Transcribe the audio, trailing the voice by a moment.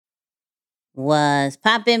Was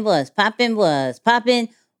poppin', was poppin', was poppin'.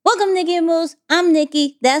 Welcome, Nikki and Moose. I'm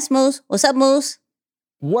Nikki. That's Moose. What's up, Moose?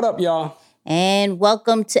 What up, y'all? And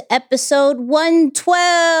welcome to episode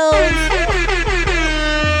 112.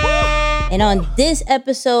 And on this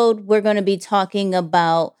episode, we're going to be talking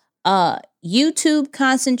about YouTube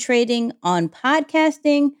concentrating on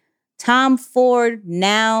podcasting. Tom Ford,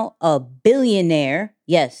 now a billionaire.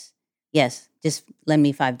 Yes. Just lend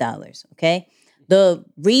me $5, okay? The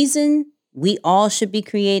reason we all should be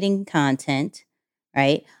creating content,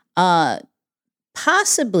 right?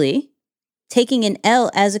 Possibly taking an L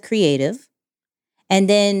as a creative. And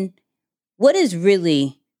then what is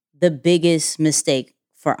really the biggest mistake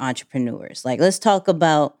for entrepreneurs? Like, let's talk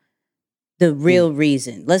about the real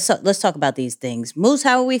reason. Let's talk about these things. Moose,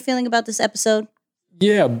 how are we feeling about this episode?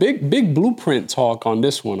 Yeah, big blueprint talk on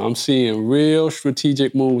this one. I'm seeing real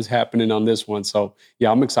strategic moves happening on this one. So,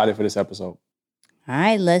 yeah, I'm excited for this episode. All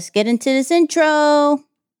right, let's get into this intro.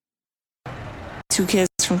 Two kids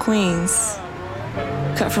from Queens,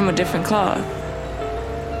 cut from a different cloth.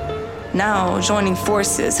 Now joining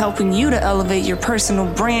forces, helping you to elevate your personal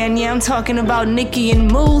brand. Yeah, I'm talking about Nikki and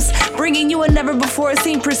Moose, bringing you a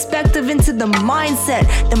never-before-seen perspective into the mindset,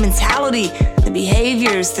 the mentality, the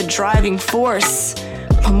behaviors, the driving force.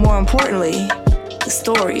 But more importantly, the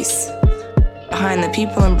stories behind the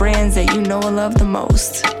people and brands that you know and love the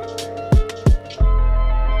most.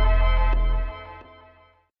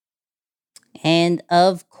 And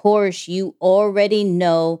of course, you already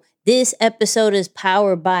know this episode is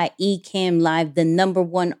powered by Ecamm Live, the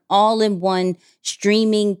 #1 all-in-one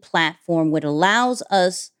streaming platform, which allows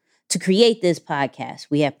us to create this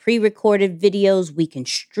podcast. We have pre-recorded videos. We can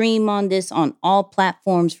stream on this on all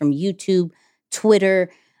platforms from YouTube,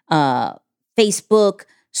 Twitter, Facebook,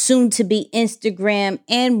 soon to be Instagram,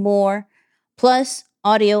 and more. Plus,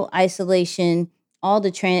 audio isolation, all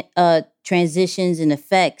the transitions and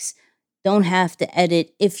effects. Don't have to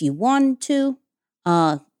edit if you want to.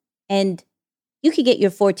 And you can get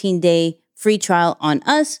your 14-day free trial on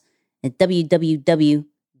us at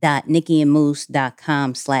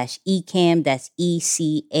www.nickyandmoose.com/ecamm. That's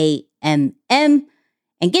ECAMM. And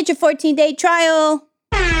get your 14-day trial.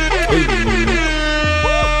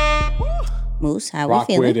 Moose, how are we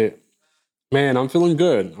feeling? Rock with it. Man, I'm feeling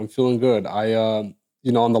good. I, on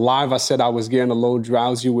the live, I said I was getting a little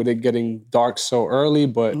drowsy with it getting dark so early,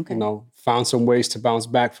 but, found some ways to bounce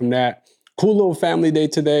back from that. Cool little family day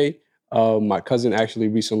today. My cousin actually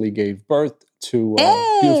recently gave birth to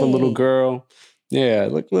a beautiful little girl. Yeah,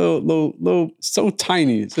 look, little, so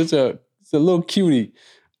tiny. It's a little cutie.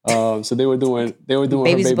 So they were doing her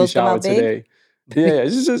baby shower today. Yeah,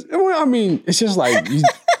 it's just like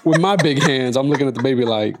with my big hands, I'm looking at the baby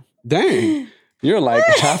like, dang, you're like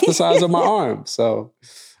half the size of my arm. So,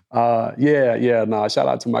 shout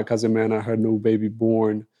out to my cousin, man, her new baby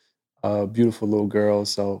born. Beautiful little girl.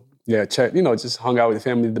 So yeah, just hung out with the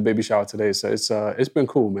family at the baby shower today. So it's been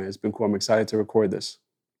cool, man. It's been cool. I'm excited to record this.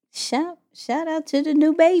 Shout out to the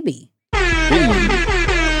new baby.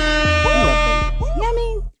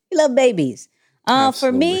 We love babies.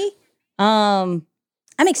 For me, I'm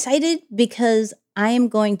excited because I am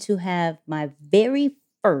going to have my very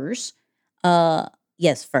first, because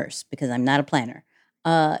I'm not a planner,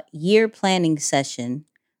 year planning session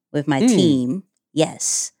with my team.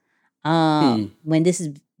 Yes. When this is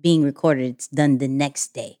being recorded, it's done the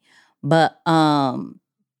next day. But I'm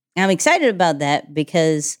excited about that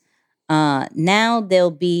because now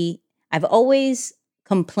I've always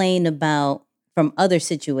complained about from other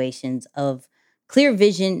situations of clear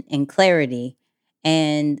vision and clarity.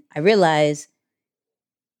 And I realize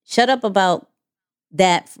shut up about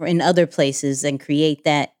that in other places and create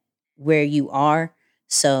that where you are.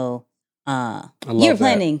 So year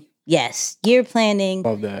planning. That. Yes, year planning.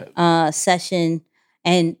 Love that. Session.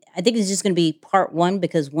 And I think it's just going to be part 1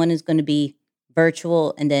 because one is going to be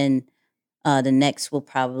virtual and then the next will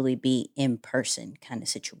probably be in person kind of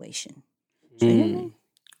situation.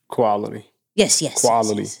 Quality. Yes.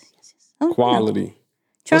 Quality. Yes. Oh, quality.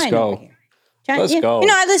 Let's go. Let's go.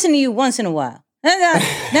 I listen to you once in a while. Not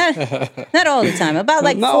all the time. About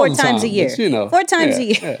like 4 times a year. But, 4 times a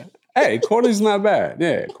year. Yeah. Hey, quarterly's not bad.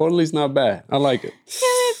 Yeah, quarterly's not bad. I like it.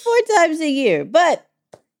 Yeah, 4 times a year. But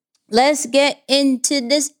let's get into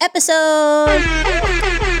this episode.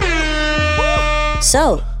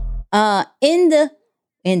 So, in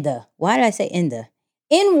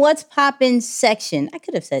what's poppin' section, I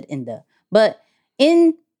could have said but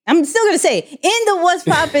I'm still going to say in the what's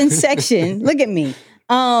poppin' section, look at me.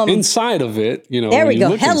 Inside of it, there we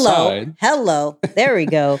go. Hello. There we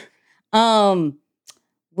go.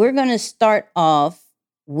 We're going to start off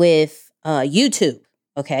with YouTube.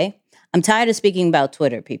 Okay. I'm tired of speaking about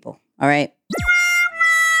Twitter, people. All right.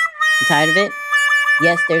 I'm tired of it.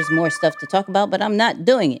 Yes, there's more stuff to talk about, but I'm not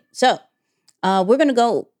doing it. So we're going to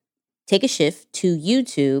go take a shift to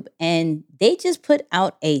YouTube, and they just put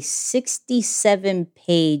out a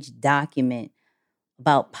 67-page document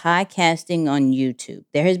about podcasting on YouTube.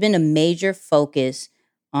 There has been a major focus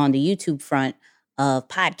on the YouTube front of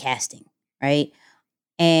podcasting, right?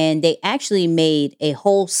 And they actually made a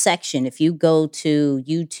whole section. If you go to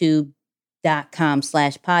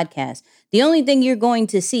youtube.com/podcast, the only thing you're going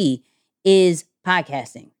to see is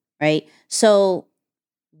podcasting, right? So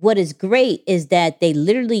what is great is that they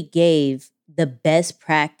literally gave the best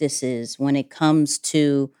practices when it comes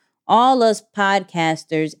to all us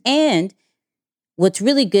podcasters. And what's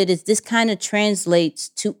really good is this kind of translates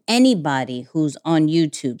to anybody who's on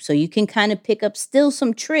YouTube. So you can kind of pick up still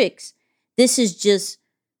some tricks. This is just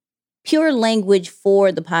pure language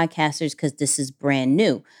for the podcasters because this is brand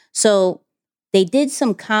new. So they did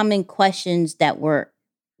some common questions that were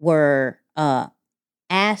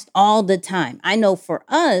asked all the time. I know for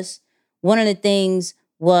us, one of the things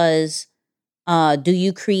was, do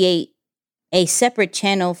you create a separate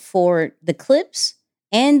channel for the clips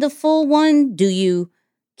and the full one? Do you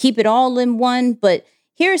keep it all in one? But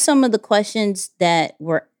here are some of the questions that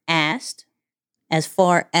were asked as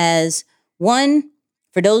far as one,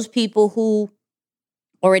 for those people who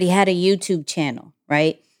already had a YouTube channel,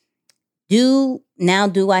 right? Do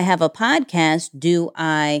I have a podcast? Do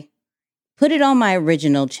I put it on my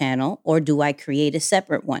original channel or do I create a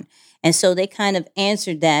separate one? And so they kind of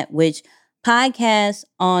answered that, which podcasts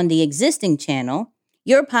on the existing channel,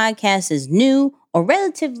 your podcast is new or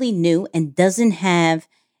relatively new and doesn't have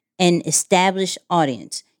an established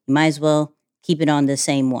audience. You might as well keep it on the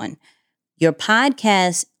same one. Your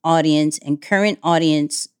podcast audience and current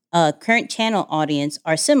channel audience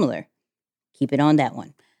are similar. Keep it on that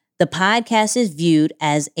one. The podcast is viewed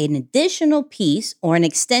as an additional piece or an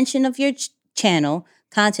extension of your channel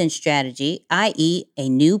content strategy, i.e. a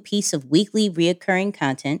new piece of weekly reoccurring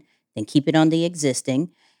content, then keep it on the existing.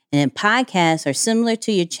 And then podcasts are similar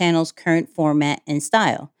to your channel's current format and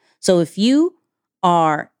style. So if you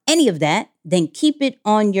are any of that, then keep it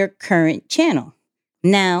on your current channel.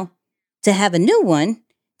 Now, to have a new one,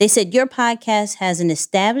 they said your podcast has an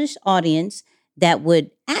established audience that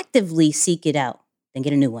would actively seek it out. Then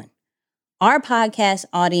get a new one. Our podcast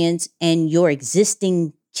audience and your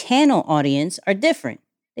existing channel audience are different.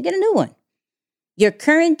 Then get a new one. Your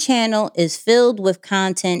current channel is filled with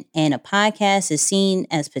content and a podcast is seen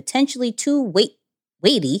as potentially too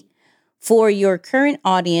weighty for your current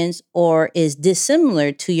audience or is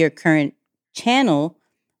dissimilar to your current channel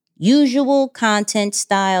usual content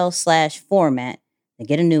style / format. Then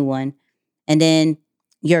get a new one. And then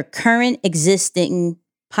your current existing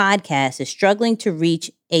podcast is struggling to reach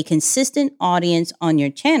a consistent audience on your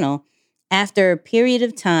channel after a period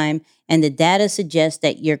of time, and the data suggests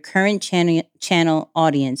that your current channel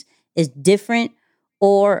audience is different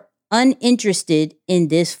or uninterested in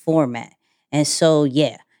this format. And so,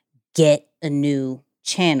 get a new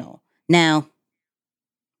channel. Now,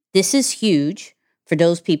 this is huge for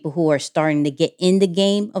those people who are starting to get in the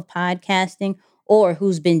game of podcasting or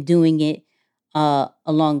who's been doing it a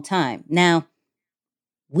long time. Now,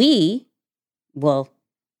 we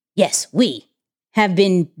have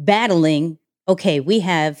been battling. Okay, we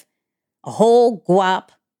have a whole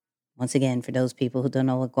guap. Once again, for those people who don't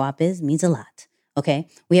know what guap is, it means a lot. Okay,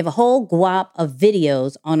 we have a whole guap of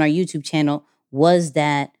videos on our YouTube channel. Was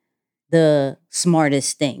that the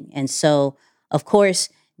smartest thing? And so, of course,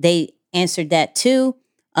 they answered that too.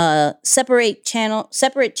 Separate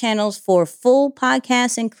channels for full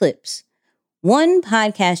podcasts and clips. One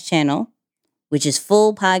podcast channel, which is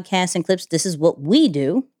full podcasts and clips. This is what we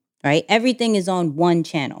do, right? Everything is on one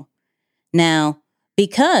channel. Now,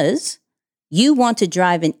 because you want to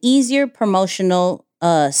drive an easier promotional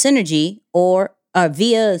synergy or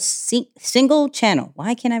via single channel.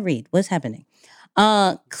 Why can't I read? What's happening?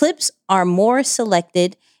 Clips are more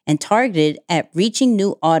selected and targeted at reaching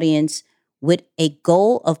new audience with a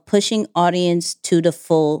goal of pushing audience to the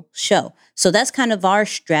full show. So that's kind of our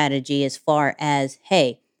strategy as far as,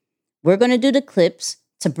 hey, we're going to do the clips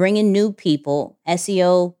to bring in new people,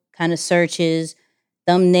 SEO kind of searches,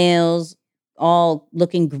 thumbnails, all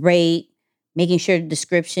looking great, making sure the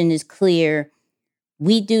description is clear.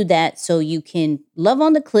 We do that so you can love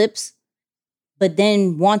on the clips, but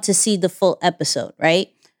then want to see the full episode, right?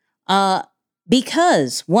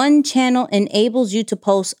 Because one channel enables you to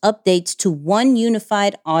post updates to one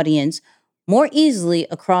unified audience more easily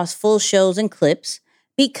across full shows and clips.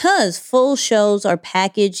 Because full shows are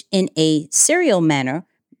packaged in a serial manner,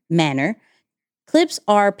 Clips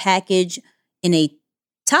are packaged in a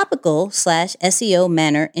topical/SEO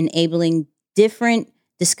manner, enabling different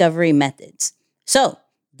discovery methods. So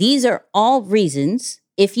these are all reasons,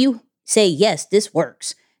 if you say, yes, this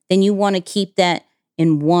works, then you want to keep that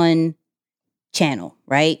in one channel,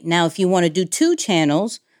 right? Now, if you want to do 2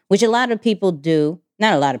 channels, which a lot of people do,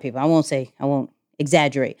 not a lot of people, I won't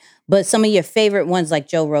exaggerate, but some of your favorite ones like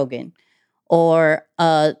Joe Rogan or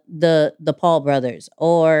the Paul brothers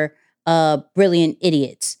or Brilliant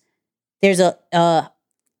Idiots. There's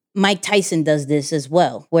Mike Tyson does this as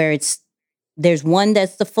well, where there's one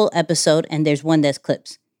that's the full episode and there's one that's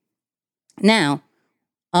clips. Now,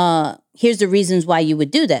 here's the reasons why you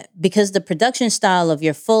would do that. Because the production style of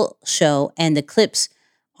your full show and the clips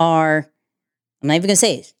are, I'm not even going to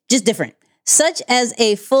say it, just different. Such as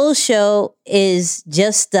a full show is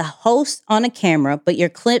just the host on a camera, but your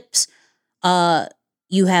clips,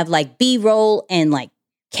 you have like B-roll and like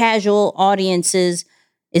casual audiences.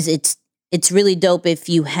 It's really dope if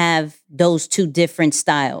you have those 2 different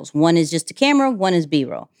styles. One is just a camera, one is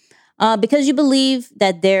B-roll. Because you believe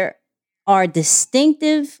that there are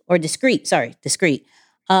discrete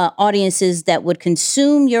audiences that would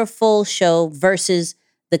consume your full show versus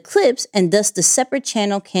the clips, and thus the separate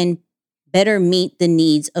channel can better meet the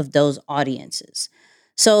needs of those audiences.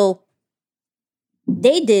 So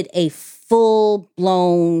they did a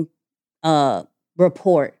full-blown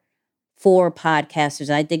report for podcasters.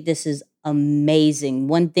 I think this is amazing.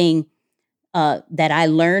 One thing that I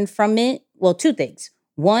learned from it, well, 2 things.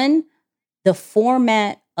 One, the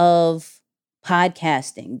format of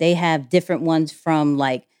podcasting. They have different ones from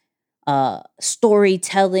like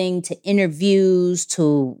storytelling to interviews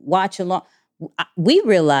to watch along. We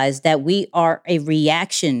realize that we are a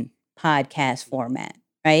reaction podcast format,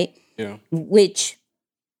 right? Yeah. Which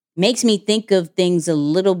makes me think of things a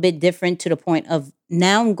little bit different, to the point of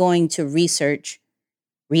now I'm going to research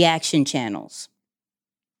reaction channels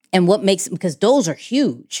and because those are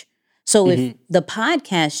huge. So if the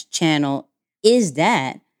podcast channel is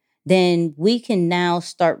that, then we can now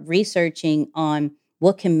start researching on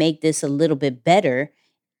what can make this a little bit better,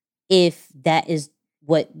 if that is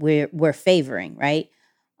what we're favoring, right?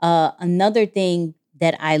 Another thing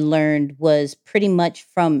that I learned was pretty much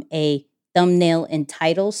from a thumbnail and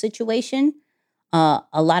title situation. A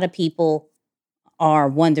lot of people are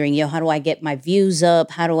wondering, how do I get my views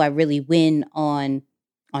up? How do I really win on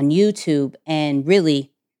YouTube? And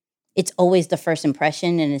really, it's always the first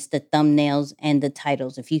impression, and it's the thumbnails and the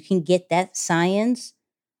titles. If you can get that science,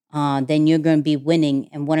 then you're going to be winning.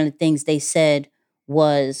 And one of the things they said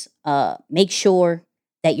was make sure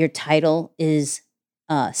that your title is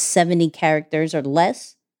 70 characters or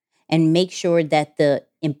less, and make sure that the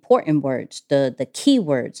important words, the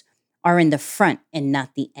keywords, are in the front and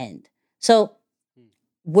not the end. So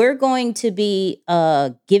we're going to be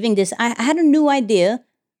giving this. I had a new idea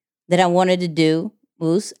that I wanted to do,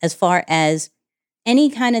 Moose, as far as any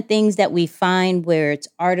kind of things that we find where it's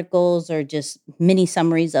articles or just mini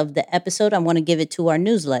summaries of the episode. I want to give it to our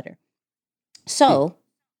newsletter. So,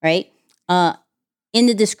 right, in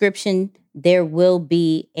the description, there will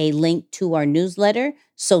be a link to our newsletter.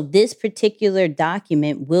 So this particular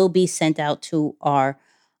document will be sent out to our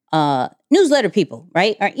newsletter people,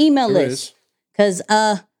 right? Our email list. Because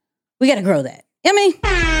we got to grow that. I mean,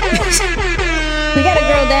 we got to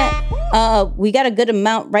grow that. We got a good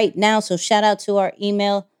amount right now. So shout out to our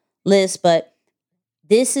email list. But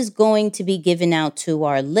this is going to be given out to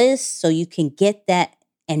our list so you can get that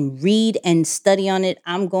and read and study on it.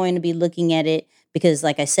 I'm going to be looking at it because,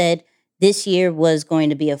 like I said, this year was going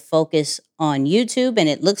to be a focus on YouTube. And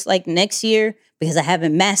it looks like next year, because I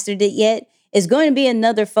haven't mastered it yet, is going to be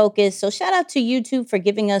another focus. So shout out to YouTube for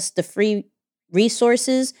giving us the free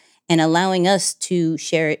resources and allowing us to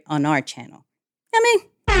share it on our channel.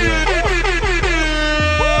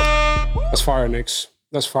 That's fire, Nix.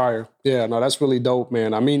 That's fire. Yeah, no, that's really dope,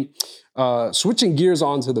 man. I mean, switching gears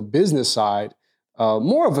onto the business side,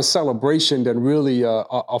 more of a celebration than really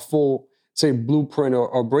a full, say, blueprint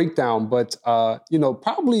or breakdown. But,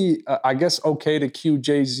 probably, I guess, okay to cue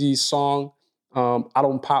Jay-Z's song, I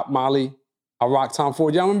Don't Pop Molly, I Rock Tom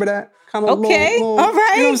Ford. Y'all remember that? Kind of okay, little, all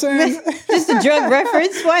right. You know what I'm saying? Just a drug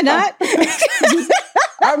reference. Why not?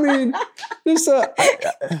 I mean, just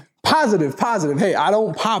positive. Hey, I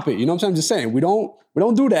don't pop it. You know what I'm saying? I'm just saying we don't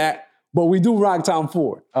do that, but we do rock Tom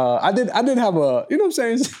Ford. I did have a, you know what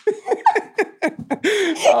I'm saying?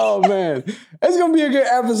 Oh man, it's gonna be a good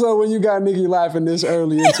episode when you got Nikki laughing this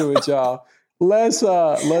early into it, y'all. Let's do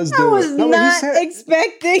it. I was not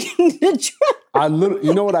expecting the drug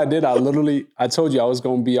You know what I did? I told you I was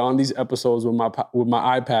going to be on these episodes with my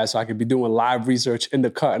iPad so I could be doing live research in the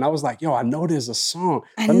cut. And I was like, yo, I know there's a song.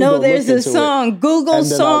 I know there's a song. Google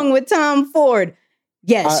song with Tom Ford.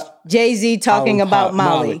 Yes, Jay-Z talking about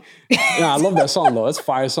Molly. Yeah, I love that song though. It's a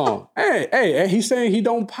fire song. Hey, he's saying he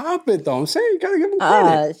don't pop it though. I'm saying you gotta give him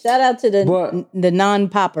credit. Shout out to the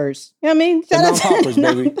non-poppers. You know what I mean? Shout out to the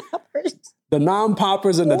baby. Non-poppers. The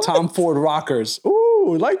non-poppers and the Tom Ford rockers.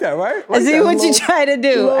 Ooh, like that, right? Like I see what you try to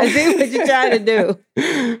do. I see what you try to do.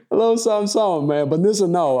 A little something, man. But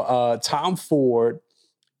listen, no, Tom Ford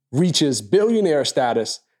reaches billionaire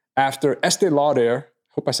status after Estee Lauder,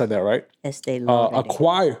 hope I said that right. Estee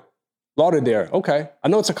Lauder. Lauder. Okay. I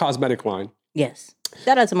know it's a cosmetic line. Yes.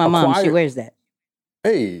 Shout out to my mom. She wears that.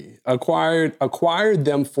 Hey, acquired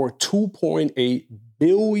them for $2.8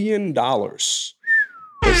 billion.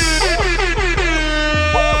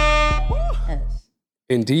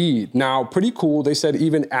 Indeed. Now, pretty cool. They said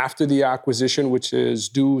even after the acquisition, which is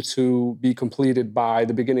due to be completed by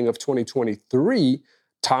the beginning of 2023,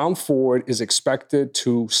 Tom Ford is expected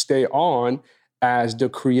to stay on as the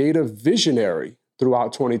creative visionary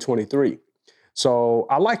throughout 2023. So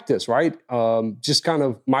I like this, right? Just kind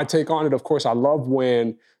of my take on it. Of course, I love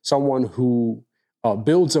when someone who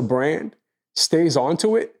builds a brand stays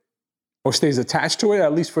onto it or stays attached to it,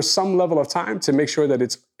 at least for some level of time, to make sure that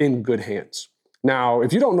it's in good hands. Now,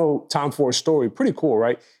 if you don't know Tom Ford's story, pretty cool,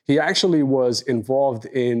 right? He actually was involved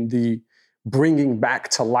in the bringing back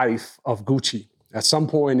to life of Gucci. At some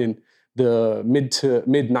point in the mid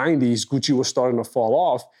 90s, Gucci was starting to fall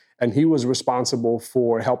off, and he was responsible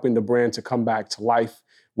for helping the brand to come back to life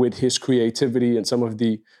with his creativity and some of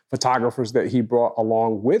the photographers that he brought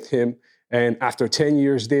along with him. And after 10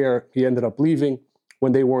 years there, he ended up leaving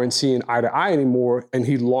when they weren't seeing eye to eye anymore, and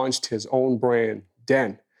he launched his own brand,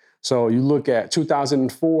 Den. So you look at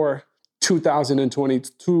 2004,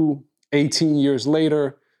 2022, 18 years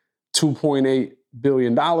later, $2.8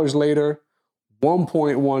 billion later,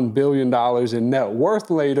 $1.1 billion in net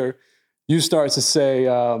worth later, you start to say,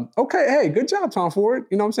 okay, hey, good job, Tom Ford.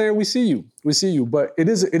 You know what I'm saying? We see you. But it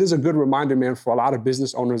is a good reminder, man, for a lot of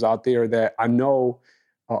business owners out there that I know,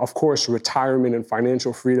 of course, retirement and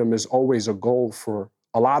financial freedom is always a goal for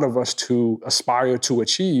a lot of us to aspire to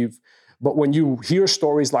achieve. But when you hear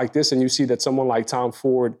stories like this and you see that someone like Tom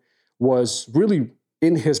Ford was really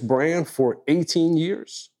in his brand for 18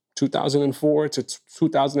 years, 2004 to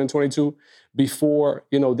 2022, before,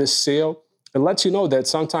 this sale, it lets you know that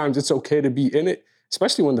sometimes it's okay to be in it,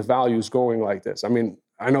 especially when the value is going like this. I mean,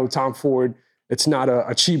 I know Tom Ford, it's not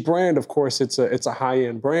a cheap brand. Of course, it's a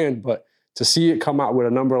high-end brand, but to see it come out with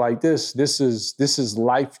a number like this is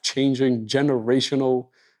life-changing, generational,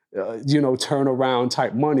 turnaround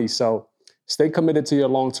type money. So stay committed to your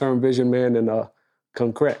long-term vision, man, and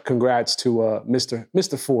congrats to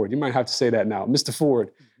Mr. Ford. You might have to say that now. Mr.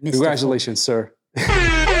 Ford, Mr. Congratulations, Ford. Sir.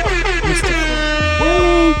 Mr. Ford.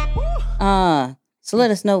 So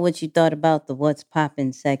let us know what you thought about the What's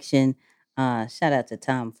Poppin' section. Shout out to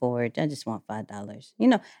Tom Ford. I just want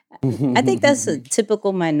 $5. I think that's a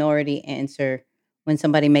typical minority answer when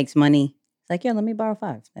somebody makes money. It's like, let me borrow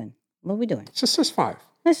 $5 then. What are we doing? It's just $5.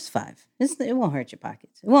 It's just $5. It won't hurt your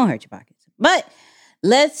pockets. But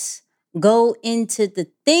let's go into the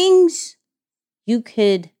things you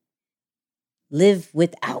could live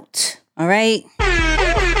without. All right?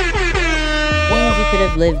 Things you could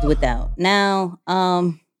have lived without. Now,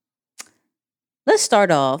 let's start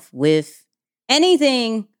off with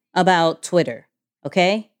anything about Twitter.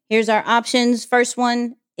 Okay? Here's our options. First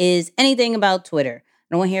one is anything about Twitter. I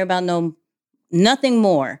don't want to hear about nothing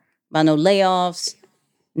more about no layoffs,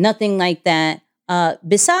 nothing like that.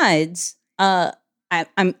 Besides, I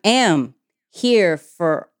am here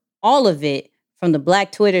for all of it from the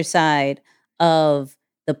Black Twitter side of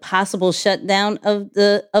the possible shutdown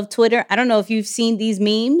of Twitter. I don't know if you've seen these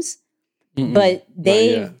memes, but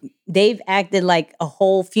they've acted like a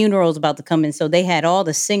whole funeral is about to come in. So they had all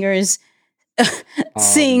the singers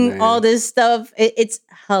sing all this stuff. It's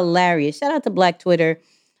hilarious. Shout out to Black Twitter.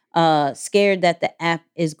 Scared that the app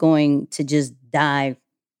is going to just die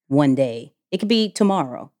one day. It could be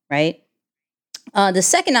tomorrow, right? The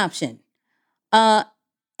second option,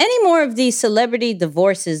 any more of these celebrity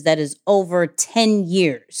divorces that is over 10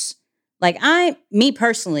 years. Like me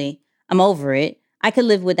personally, I'm over it. I could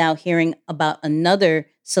live without hearing about another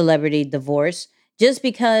celebrity divorce just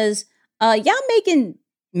because y'all making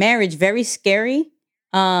marriage very scary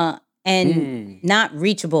and not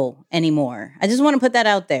reachable anymore. I just want to put that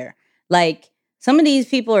out there. Like some of these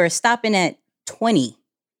people are stopping at 20.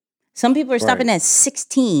 Some people are stopping at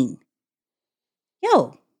 16.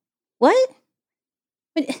 Yo, what?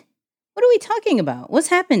 But what are we talking about? What's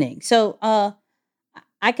happening? So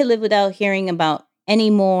I could live without hearing about any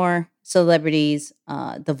more celebrities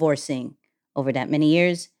divorcing over that many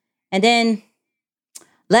years. And then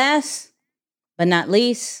last but not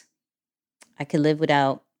least, I could live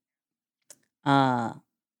without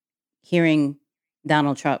hearing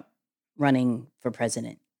Donald Trump running for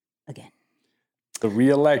president again. The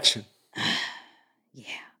re-election.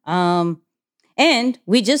 Yeah. And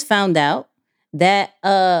we just found out that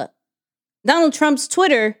Donald Trump's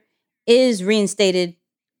Twitter is reinstated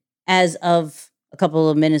as of a couple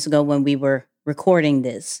of minutes ago when we were recording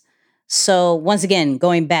this. So once again,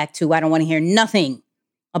 going back to I don't want to hear nothing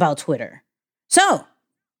about Twitter. So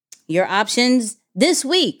your options this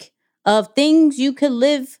week of things you could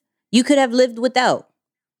have lived without.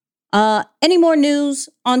 Any more news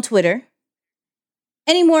on Twitter?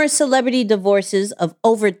 Any more celebrity divorces of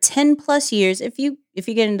over 10 plus years? If you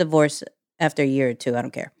get a divorce after a year or two, I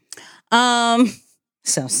don't care.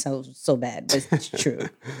 So bad, but it's true.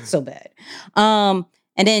 So bad. And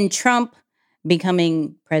then Trump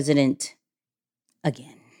becoming president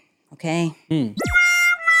again. Okay.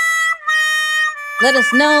 Let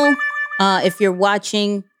us know if you're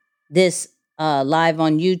watching this live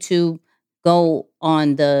on YouTube. Go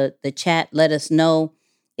on the chat. Let us know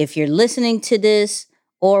if you're listening to this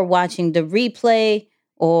or watching the replay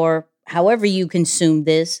or however you consume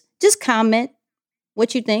this. Just comment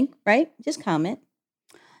what you think, right? Just comment.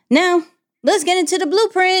 Now, let's get into the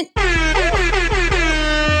blueprint.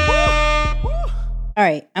 All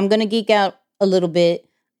right, I'm going to geek out a little bit,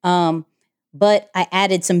 but I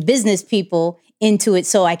added some business people into it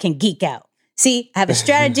so I can geek out. See, I have a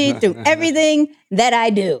strategy through everything that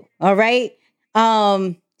I do, all right?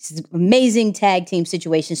 It's an amazing tag team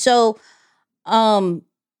situation. So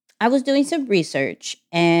I was doing some research,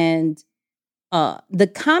 and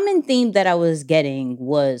the common theme that I was getting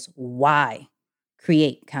was why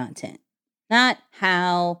create content, not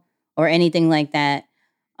how or anything like that.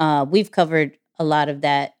 We've covered a lot of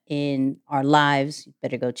that in our lives. You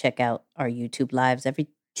better go check out our YouTube lives every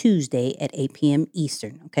Tuesday at 8 p.m.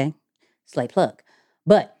 Eastern, okay? Slight plug.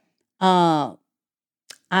 But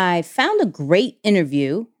I found a great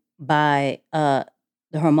interview by the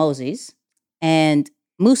Hormozis, and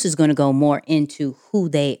Moose is going to go more into who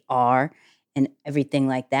they are and everything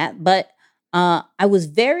like that. But I was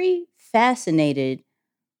very fascinated,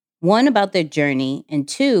 one, about their journey, and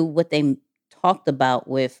two, what they talked about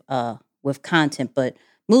with content. But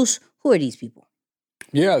Moose, who are these people?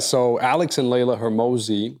 Yeah, so Alex and Layla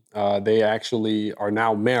Hormozi, they actually are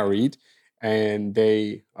now married, and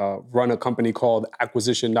they run a company called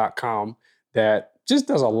Acquisition.com that just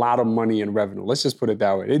does a lot of money in revenue. Let's just put it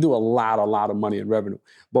that way. They do a lot of money in revenue.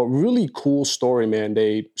 But really cool story, man.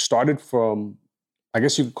 They started from, I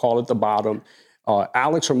guess you could call it the bottom.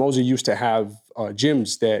 Alex Hormozi used to have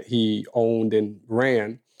gyms that he owned and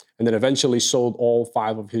ran, and then eventually sold all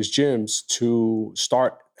 5 of his gyms to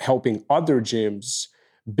start helping other gyms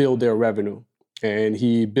build their revenue. And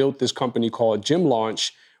he built this company called Gym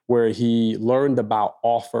Launch, where he learned about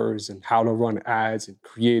offers and how to run ads and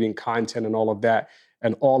creating content and all of that.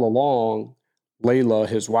 And all along, Layla,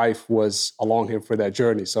 his wife, was along him for that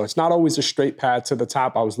journey. So it's not always a straight path to the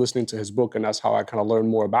top. I was listening to his book, and that's how I kind of learned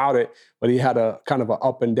more about it. But he had a kind of an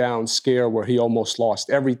up and down scare where he almost lost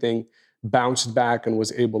everything, bounced back and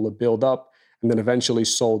was able to build up, and then eventually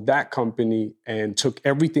sold that company and took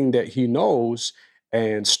everything that he knows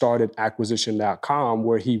and started Acquisition.com,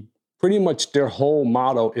 where he pretty much, their whole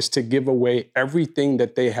motto is to give away everything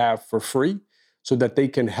that they have for free so that they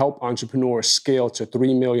can help entrepreneurs scale to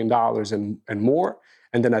 $3 million and more.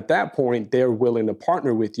 And then at that point, they're willing to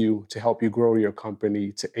partner with you to help you grow your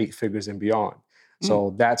company to 8 figures and beyond.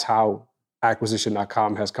 So that's how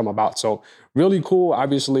Acquisition.com has come about. So really cool,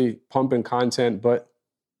 obviously pumping content, but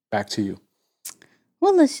back to you.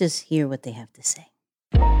 Well, let's just hear what they have to say.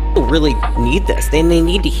 People really need this. They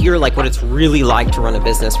need to hear like what it's really like to run a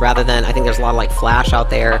business, rather than, I think there's a lot of like flash out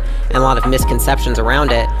there and a lot of misconceptions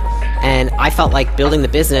around it. And I felt like building the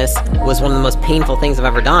business was one of the most painful things I've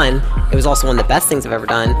ever done. It was also one of the best things I've ever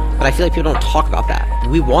done, but I feel like people don't talk about that.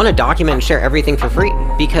 We want to document and share everything for free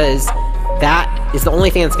because that is the only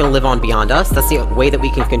thing that's going to live on beyond us. That's the way that we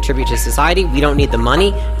can contribute to society. We don't need the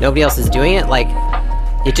money. Nobody else is doing it. Like,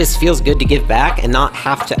 it just feels good to give back and not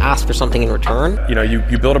have to ask for something in return. You know,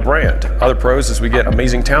 you build a brand. Other pros is we get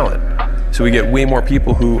amazing talent. So we get way more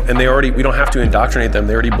people who, and we don't have to indoctrinate them.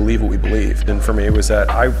 They already believe what we believe. And for me, it was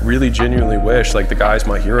that I really genuinely wish, like the guys,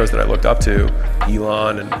 my heroes that I looked up to,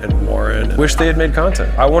 Elon and Warren, wish they had made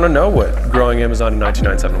content. I want to know what growing Amazon in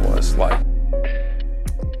 1997 was like.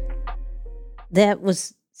 That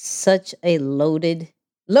was such a loaded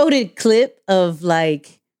loaded clip of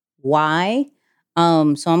like why.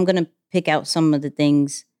 So I'm gonna pick out some of the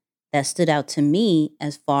things that stood out to me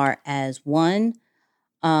as far as one.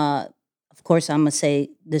 Of course, I'm gonna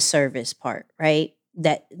say the service part, right?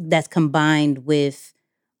 That's combined with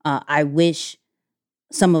I wish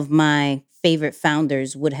some of my favorite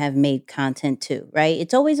founders would have made content too, right?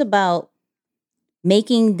 It's always about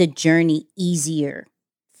making the journey easier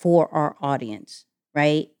for our audience,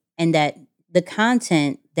 right? And that the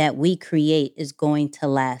content that we create is going to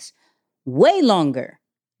last way longer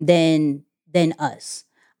than us.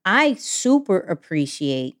 I super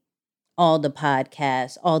appreciate all the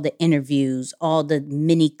podcasts, all the interviews, all the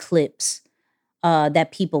mini clips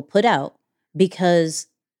that people put out because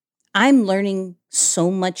I'm learning so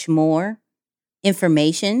much more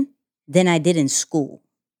information than I did in school.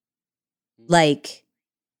 Like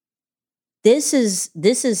this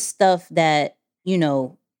is stuff that, you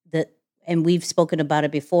know, and we've spoken about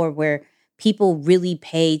it before where people really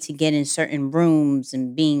pay to get in certain rooms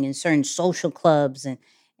and being in certain social clubs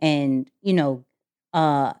and you know,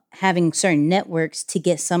 having certain networks to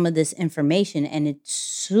get some of this information. And it's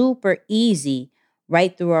super easy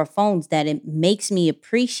right through our phones that it makes me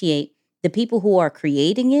appreciate the people who are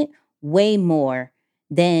creating it way more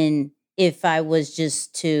than if I was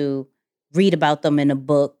just to read about them in a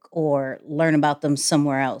book or learn about them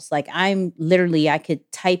somewhere else. Like I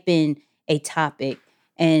could type in a topic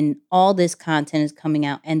and all this content is coming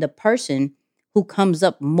out. And the person who comes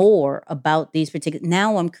up more about these particular,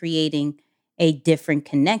 now I'm creating a different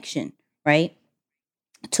connection, right?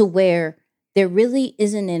 To where there really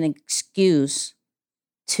isn't an excuse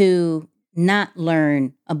to not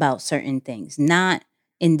learn about certain things, not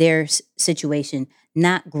in their situation,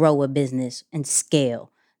 not grow a business and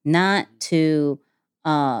scale, not to,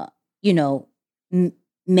 you know,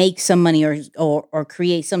 make some money or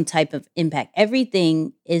create some type of impact.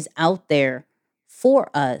 Everything is out there for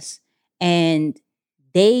us. And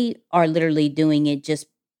they are literally doing it just,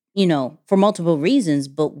 you know, for multiple reasons.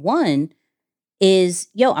 But one is,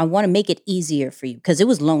 I want to make it easier for you because it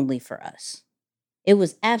was lonely for us. It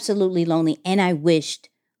was absolutely lonely. And I wished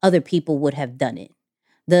other people would have done it.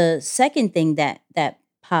 The second thing that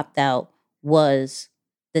popped out was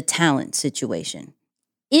the talent situation.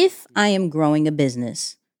 If I am growing a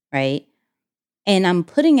business, right, and I'm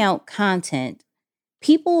putting out content,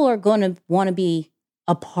 people are going to want to be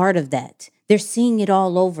a part of that. They're seeing it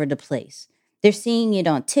all over the place. They're seeing it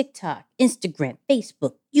on TikTok, Instagram,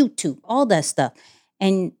 Facebook, YouTube, all that stuff.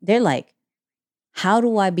 And they're like, how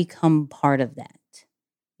do I become part of that?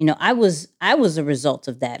 You know, I was a result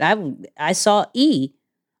of that. I saw E.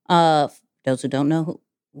 Those who don't know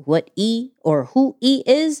what E or who E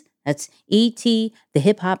is, that's E.T., the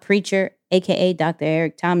hip hop preacher, aka Dr.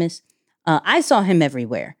 Eric Thomas. I saw him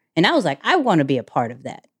everywhere, and I was like, I want to be a part of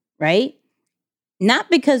that, right? Not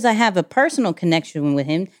because I have a personal connection with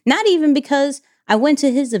him, not even because I went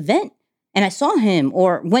to his event and I saw him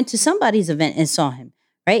or went to somebody's event and saw him,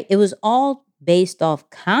 right? It was all based off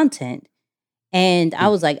content. And I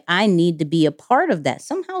was like, I need to be a part of that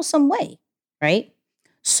somehow, some way, right?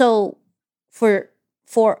 So for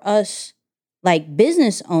us, like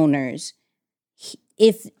business owners,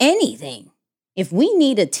 if anything, if we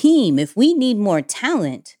need a team, if we need more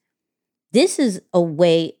talent, this is a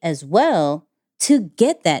way as well to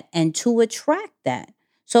get that and to attract that.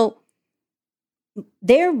 So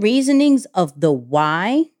their reasonings of the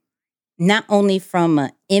why, not only from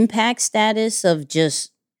an impact status of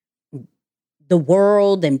just the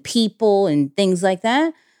world and people and things like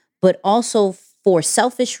that, but also for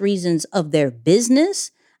selfish reasons of their business,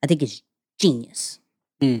 I think is genius.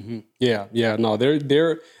 Mm-hmm. Yeah. No,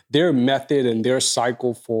 their method and their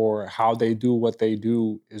cycle for how they do what they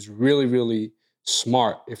do is really, really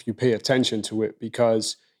smart if you pay attention to it,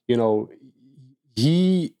 because, you know,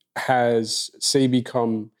 he has, say,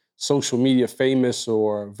 become social media famous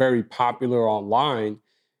or very popular online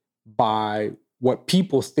by what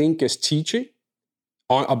people think is teaching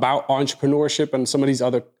about entrepreneurship and some of these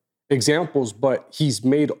other examples, but he's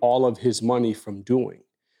made all of his money from doing.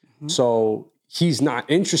 Mm-hmm. So he's not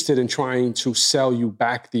interested in trying to sell you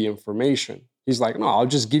back the information. He's like, no, I'll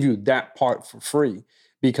just give you that part for free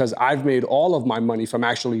because I've made all of my money from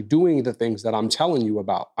actually doing the things that I'm telling you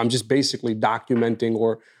about. I'm just basically documenting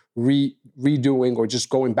or redoing or just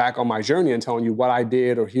going back on my journey and telling you what I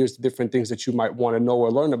did, or here's the different things that you might want to know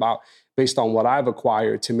or learn about based on what I've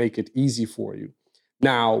acquired to make it easy for you.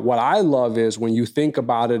 Now, what I love is when you think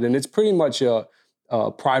about it, and it's pretty much a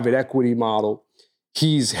private equity model,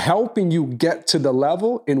 he's helping you get to the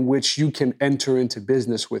level in which you can enter into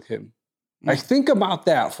business with him. Like, think about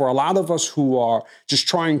that for a lot of us who are just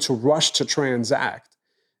trying to rush to transact.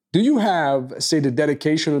 do you have, say, the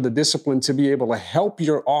dedication or the discipline to be able to help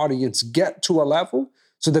your audience get to a level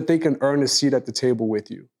so that they can earn a seat at the table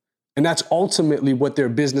with you? And that's ultimately what their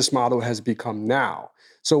business model has become now.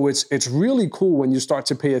 So it's really cool when you start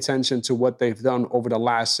to pay attention to what they've done over the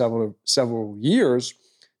last several years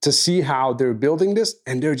to see how they're building this,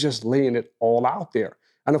 and they're just laying it all out there.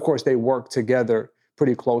 And of course, they work together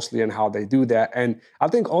pretty closely in how they do that. And I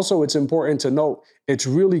think also it's important to note, it's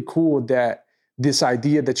really cool that this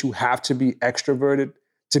idea that you have to be extroverted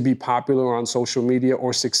to be popular on social media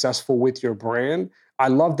or successful with your brand, I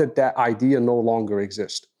love that that idea no longer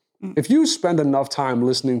exists. If you spend enough time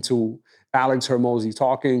listening to Alex Hormozi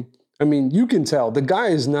talking, I mean, you can tell the guy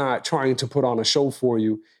is not trying to put on a show for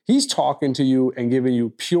you. He's talking to you and giving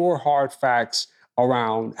you pure hard facts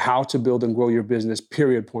around how to build and grow your business,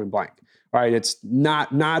 period, point blank, right? It's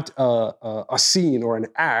not a scene or an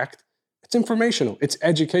act. It's informational, it's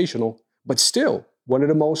educational, but still one of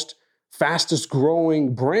the most fastest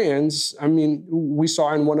growing brands. I mean, we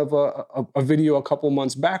saw in one of a video a couple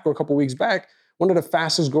months back or a couple weeks back, one of the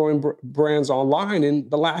fastest growing brands online in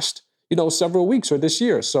the last, several weeks or this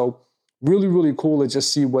year. So really, really cool to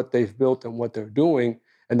just see what they've built and what they're doing.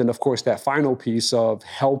 And then, of course, that final piece of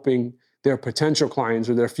helping their potential clients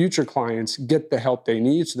or their future clients get the help they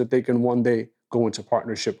need so that they can one day go into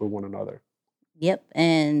partnership with one another. Yep.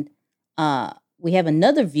 And we have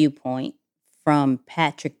another viewpoint from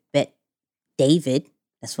Patrick Bet-David.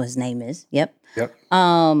 That's what his name is. Yep.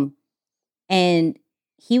 And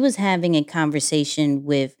he was having a conversation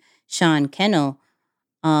with Sean Cannell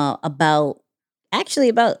about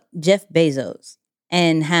Jeff Bezos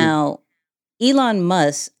and how Elon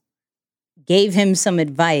Musk gave him some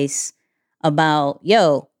advice about,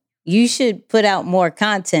 you should put out more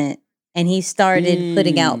content. And he started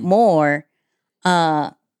putting out more,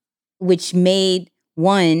 which made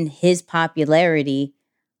his popularity,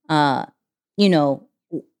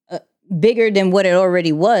 bigger than what it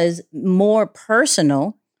already was, more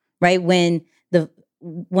personal, right?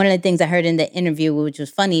 One of the things I heard in the interview, which was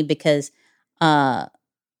funny because I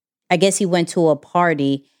guess he went to a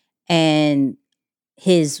party and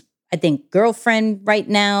his, I think, girlfriend right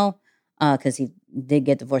now, because he did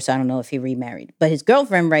get divorced. So I don't know if he remarried, but his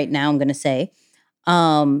girlfriend right now, I'm going to say,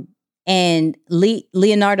 and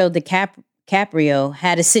Leonardo DiCaprio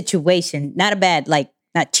had a situation, not a bad,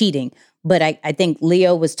 not cheating, but I think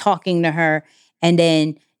Leo was talking to her, and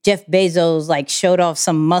then Jeff Bezos showed off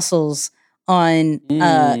some muscles on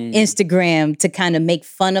Instagram to kind of make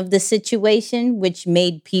fun of the situation, which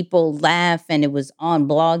made people laugh, and it was on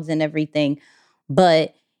blogs and everything.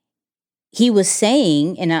 But he was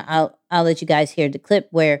saying, and I'll let you guys hear the clip,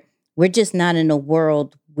 where we're just not in a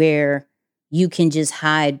world where you can just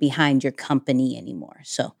hide behind your company anymore.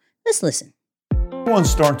 So let's listen. Everyone's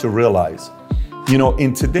starting to realize,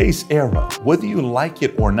 in today's era, whether you like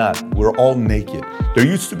it or not, we're all naked. There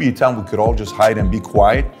used to be a time we could all just hide and be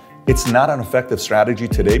quiet. It's not an effective strategy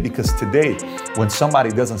today, because today, when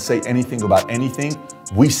somebody doesn't say anything about anything,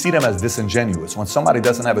 we see them as disingenuous. When somebody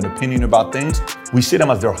doesn't have an opinion about things, we see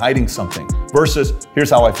them as they're hiding something. Versus,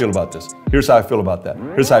 here's how I feel about this. Here's how I feel about that.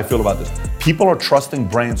 Here's how I feel about this. People are trusting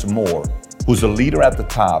brands more who's a leader at the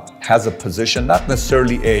top, has a position, not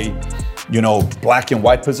necessarily a, black and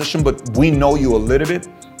white position, but we know you a little bit,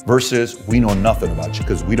 versus we know nothing about you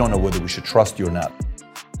because we don't know whether we should trust you or not.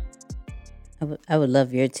 I would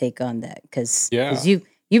love your take on that, because you've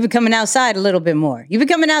been coming outside a little bit more. You've been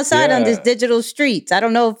coming outside on this digital streets. I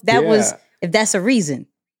don't know if if that's a reason.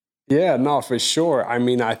 Yeah, no, for sure. I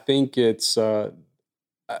mean, I think it's,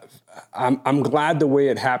 I'm glad the way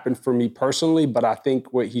it happened for me personally, but I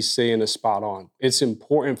think what he's saying is spot on. It's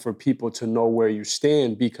important for people to know where you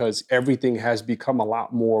stand, because everything has become a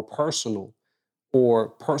lot more personal, or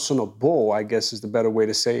personable, I guess is the better way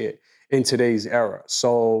to say it, in today's era.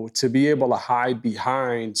 So to be able to hide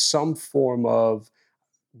behind some form of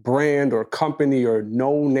brand or company or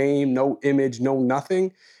no name, no image, no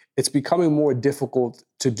nothing, it's becoming more difficult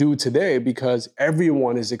to do today, because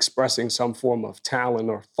everyone is expressing some form of talent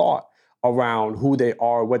or thought around who they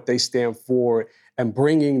are, what they stand for, and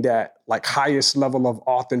bringing that highest level of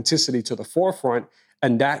authenticity to the forefront.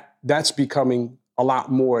 And that's becoming a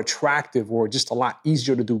lot more attractive, or just a lot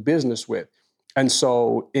easier to do business with. And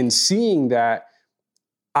so in seeing that,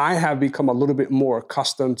 I have become a little bit more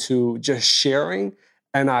accustomed to just sharing,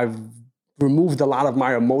 and I've removed a lot of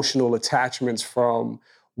my emotional attachments from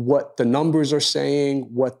what the numbers are saying,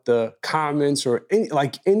 what the comments, or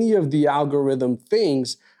any of the algorithm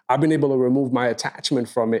things. I've been able to remove my attachment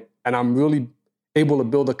from it, and I'm really able to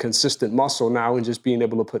build a consistent muscle now in just being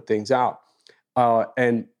able to put things out.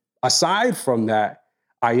 And aside from that,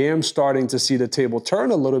 I am starting to see the table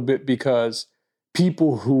turn a little bit because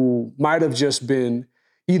people who might have just been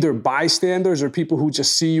either bystanders or people who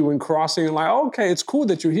just see you in crossing and like, oh, okay, it's cool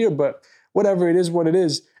that you're here, but whatever, it is what it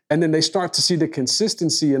is. And then they start to see the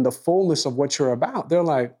consistency and the fullness of what you're about. They're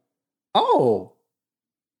like, oh,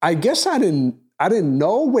 I guess I didn't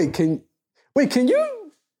know. Wait, can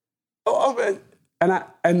you? Oh,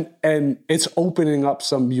 and it's opening up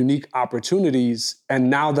some unique opportunities. And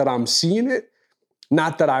now that I'm seeing it,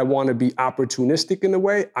 not that I want to be opportunistic in a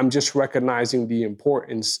way, I'm just recognizing the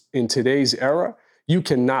importance in today's era. You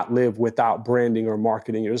cannot live without branding or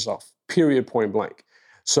marketing yourself, period, point blank.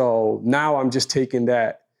 So now I'm just taking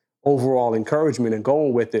that overall encouragement and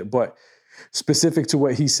going with it. But specific to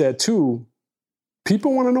what he said too,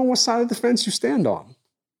 people want to know what side of the fence you stand on.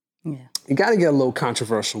 Yeah. You got to get a little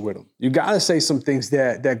controversial with them. You got to say some things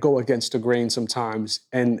that go against the grain sometimes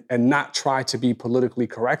and not try to be politically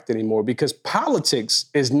correct anymore, because politics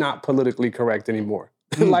is not politically correct anymore.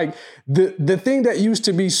 Like the thing that used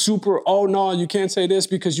to be super, oh no, you can't say this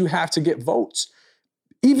because you have to get votes.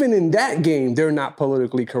 Even in that game, they're not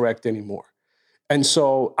politically correct anymore. And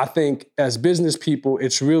so I think as business people,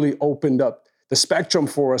 it's really opened up the spectrum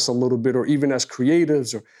for us a little bit, or even as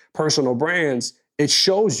creatives or personal brands. It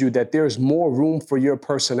shows you that there's more room for your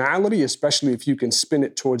personality, especially if you can spin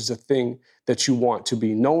it towards the thing that you want to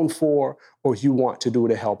be known for or you want to do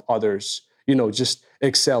to help others, just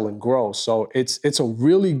excel and grow. So it's a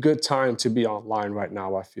really good time to be online right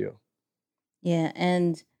now, I feel. Yeah,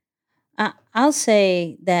 and I'll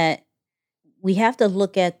say that we have to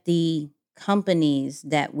look at the companies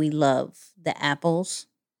that we love, the Apples,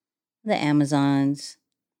 the Amazons.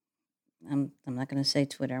 I'm not going to say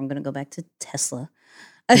Twitter. I'm going to go back to Tesla.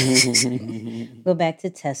 Go back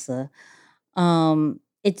to Tesla.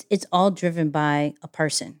 It's all driven by a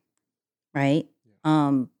person, right?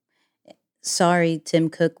 Sorry,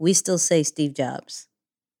 Tim Cook. We still say Steve Jobs,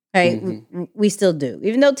 right? We still do.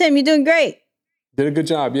 Even though, Tim, you're doing great. Did a good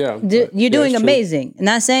job, yeah. You're doing amazing. I'm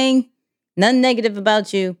not saying nothing negative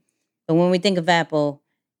about you, but when we think of Apple,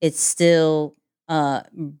 it's still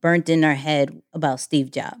burnt in our head about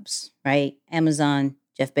Steve Jobs, right? Amazon,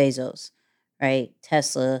 Jeff Bezos, right?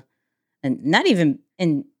 Tesla, and not even,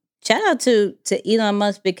 and shout out to Elon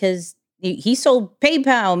Musk, because he sold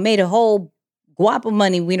PayPal, made a whole guap of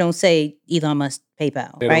money. We don't say Elon Musk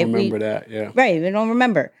PayPal, they right? Don't remember that, yeah. Right, we don't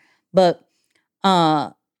remember. But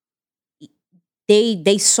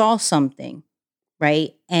they saw something,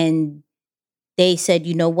 right? And they said,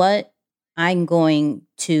 you know what? I'm going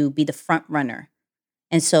to be the front runner.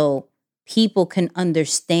 And so people can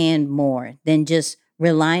understand more than just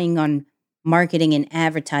relying on marketing and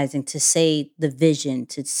advertising to say the vision,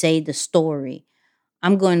 to say the story.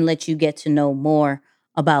 I'm going to let you get to know more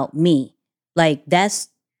about me. Like, that's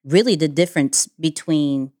really the difference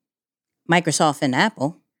between Microsoft and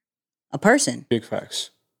Apple, a person. Big facts.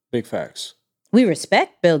 Big facts. We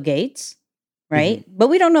respect Bill Gates, right? But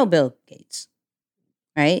we don't know Bill Gates,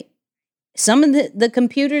 right? Some of the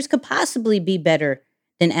computers could possibly be better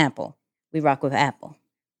than Apple. We rock with Apple,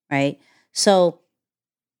 right? So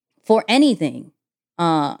for anything,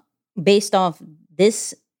 based off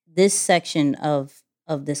this section of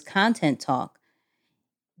this content talk,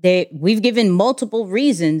 we've given multiple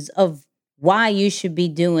reasons of why you should be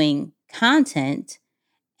doing content.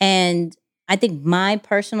 And I think my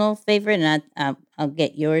personal favorite, and I'll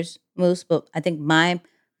get yours, Moose, but I think my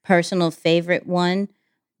personal favorite one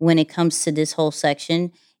when it comes to this whole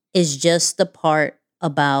section is just the part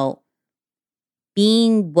about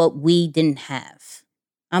being what we didn't have.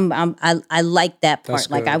 I like that part.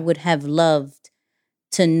 Like, I would have loved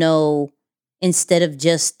to know, instead of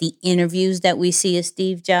just the interviews that we see of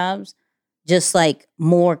Steve Jobs, just like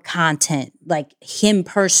more content, like him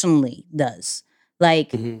personally does.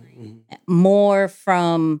 Like more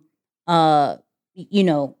from,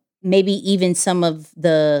 maybe even some of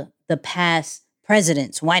the past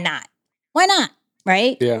presidents. Why not? Why not?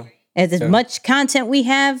 Right? Yeah. As much content we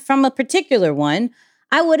have from a particular one,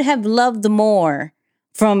 I would have loved more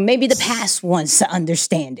from maybe the past ones to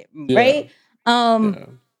understand it. Right?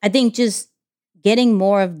 I think just getting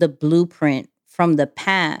more of the blueprint from the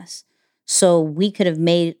past so we could have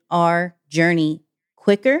made our journey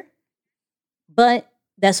quicker. But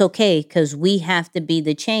that's okay, because we have to be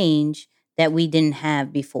the change that we didn't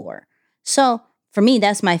have before. So for me,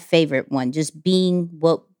 that's my favorite one, just being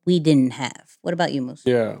what we didn't have. What about you, Moose?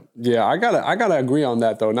 Yeah. I gotta agree on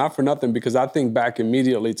that, though. Not for nothing, because I think back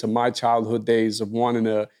immediately to my childhood days of wanting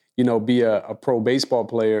to, be a pro baseball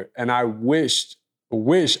player, and I wish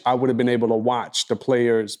I would have been able to watch the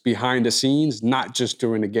players behind the scenes, not just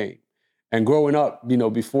during the game. And growing up,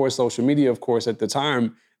 before social media, of course, at the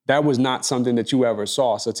time, that was not something that you ever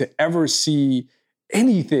saw. So to ever see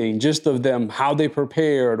anything just of them, how they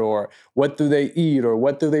prepared or what do they eat or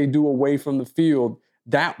what do they do away from the field,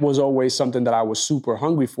 that was always something that I was super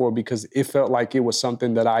hungry for because it felt like it was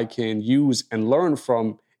something that I can use and learn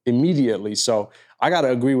from immediately. So I got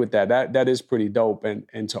to agree with that. That is pretty dope.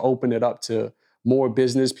 And to open it up to more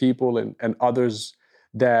business people and others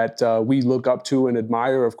that we look up to and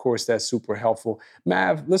admire, of course, that's super helpful.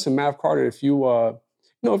 Mav Carter, if you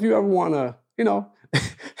ever want to,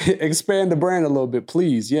 expand the brand a little bit,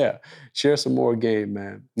 please, share some more game,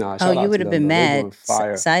 man. Nah, shout out you would to have them, been man.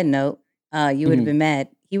 mad. Side note, you would have been mad.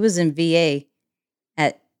 He was in VA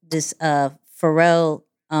at this Pharrell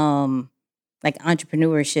like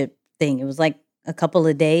entrepreneurship thing. It was like a couple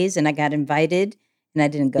of days, and I got invited, and I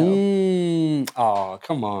didn't go. Oh,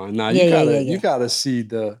 come on! Now you gotta see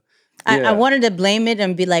the. Yeah. I wanted to blame it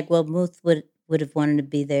and be like, well, Muth would have wanted to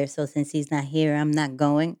be there, so since he's not here, I'm not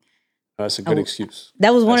going. That's a good excuse.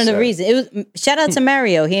 That was one of the reasons. It was shout out to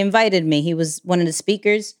Mario. He invited me. He was one of the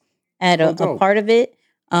speakers at a part of it.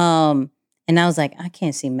 And I was like, I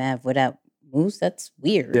can't see Mav without Moose. That's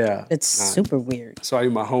weird. Yeah, it's super weird. That's why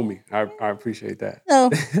you're my homie. I appreciate that.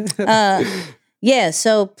 So,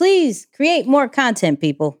 so please create more content,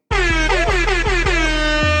 people.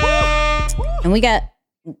 And we got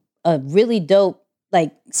a really dope,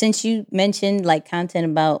 like, since you mentioned like content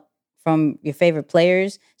about from your favorite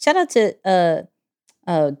players, shout out to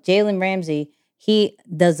Jalen Ramsey. He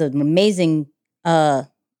does an amazing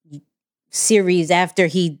series after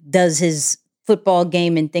he does his football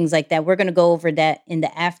game and things like that. We're going to go over that in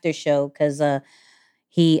the after show because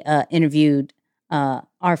he interviewed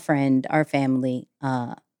our friend, our family,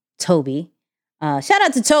 Toby. Shout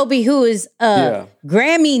out to Toby, who is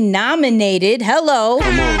Grammy nominated. Hello.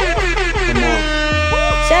 Come on.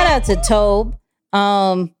 Shout out to Tobe.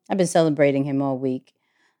 I've been celebrating him all week.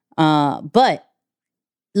 But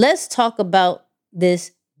let's talk about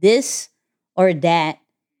this or that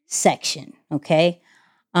section, okay?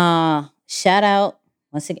 Shout out,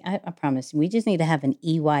 once again, I promise, we just need to have an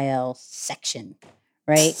EYL section,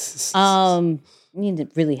 right? We need to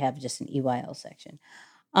really have just an EYL section.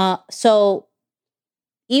 So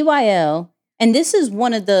EYL, and this is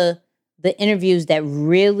one of the interviews that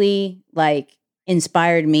really like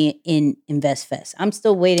inspired me in InvestFest. I'm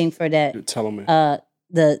still waiting for that. You're telling me.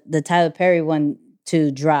 The Tyler Perry one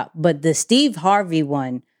to drop, but the Steve Harvey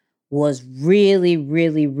one was really,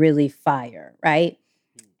 really, really fire, right?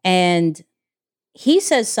 And he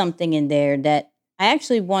says something in there that I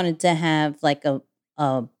actually wanted to have like a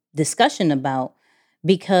discussion about,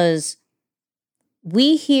 because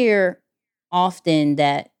we hear often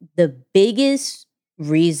that the biggest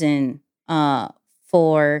reason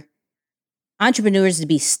for entrepreneurs to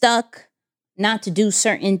be stuck, not to do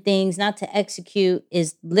certain things, not to execute,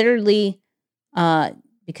 is literally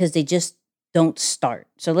because they just don't start.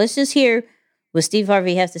 So let's just hear what Steve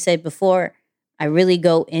Harvey has to say before I really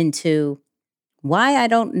go into why I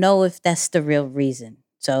don't know if that's the real reason.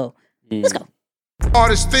 So let's go. The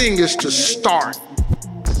hardest thing is to start.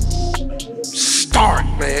 Start,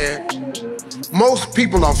 man. Most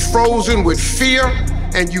people are frozen with fear,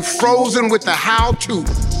 and you frozen with the how-to.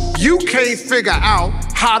 You can't figure out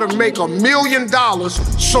how to make $1 million,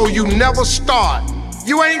 so you never start.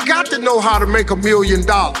 You ain't got to know how to make $1 million.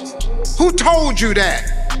 Who told you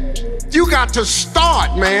that? You got to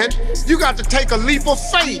start, man. You got to take a leap of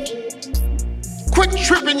faith. Quit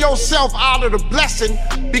tripping yourself out of the blessing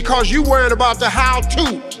because you worried about the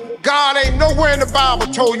how-to. God ain't nowhere in the Bible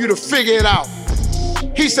told you to figure it out.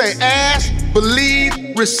 He said, ask,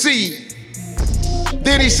 believe, receive.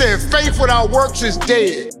 Then he said, faith without works is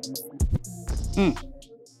dead.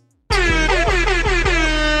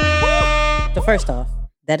 So first off,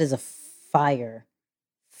 that is a fire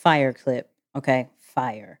clip. Okay,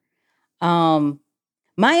 fire.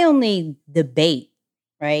 My only debate,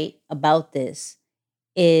 right, about this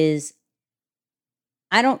is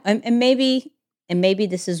and maybe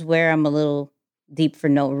this is where I'm a little deep for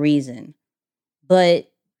no reason,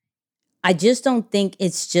 but I just don't think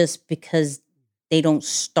it's just because they don't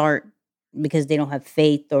start because they don't have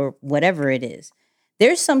faith or whatever it is.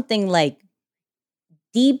 There's something like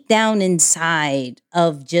deep down inside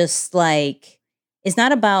of just like, it's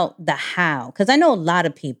not about the how. Because I know a lot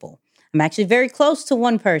of people. I'm actually very close to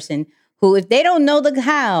one person who, if they don't know the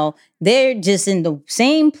how, they're just in the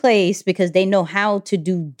same place because they know how to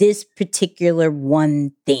do this particular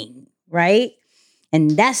one thing, right?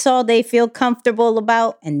 And that's all they feel comfortable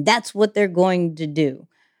about, and that's what they're going to do.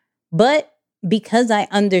 But because I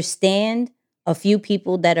understand a few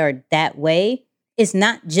people that are that way, it's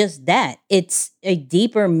not just that. It's a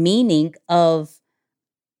deeper meaning of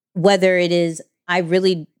whether it is, I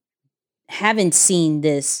really haven't seen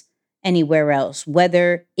this anywhere else,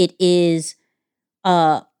 whether it is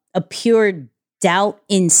a pure doubt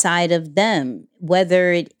inside of them,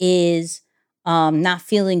 whether it is not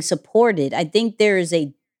feeling supported. I think there is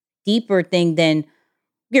a deeper thing than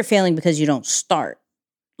you're failing because you don't start.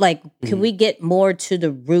 Like, can we get more to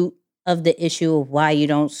the root of the issue of why you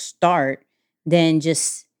don't start than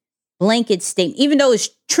just blanket statement, even though it's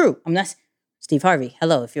true. I'm not, Steve Harvey,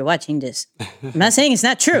 hello, if you're watching this. I'm not saying it's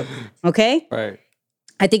not true, okay? Right.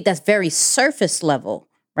 I think that's very surface level,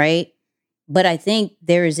 right? But I think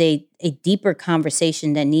there is a deeper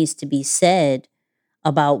conversation that needs to be said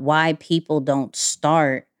about why people don't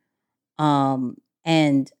start.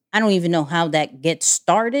 And I don't even know how that gets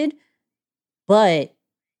started, but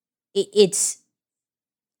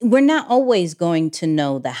we're not always going to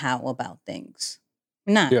know the how about things.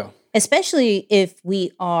 We're not. Yeah. Especially if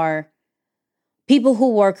we are people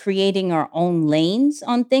who are creating our own lanes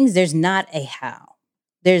on things. There's not a how.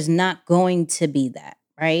 There's not going to be that,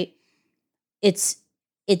 right? It's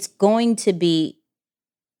going to be,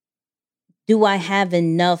 do I have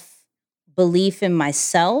enough belief in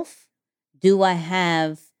myself? Do I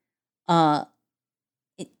have, and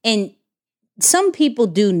some people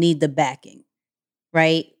do need the backing,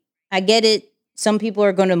 right? I get it. Some people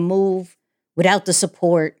are going to move without the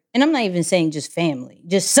support. And I'm not even saying just family,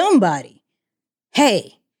 just somebody.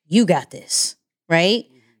 Hey, you got this, right?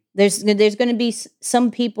 There's going to be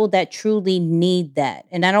some people that truly need that.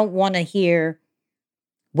 And I don't want to hear,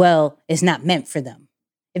 well, it's not meant for them.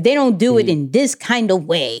 If they don't do it in this kind of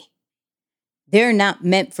way, they're not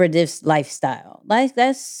meant for this lifestyle. Like,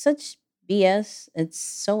 that's such BS. It's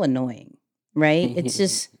so annoying, right?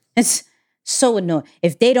 It's so annoying.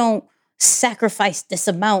 If they don't sacrifice this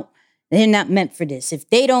amount, they're not meant for this. If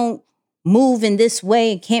they don't move in this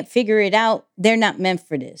way and can't figure it out, they're not meant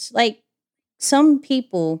for this. Like, some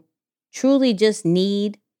people truly just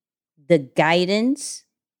need the guidance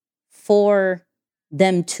for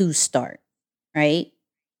them to start, right?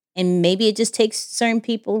 And maybe it just takes certain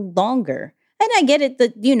people longer. And I get it,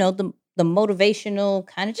 the motivational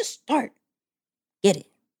kind of just start. Get it.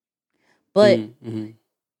 But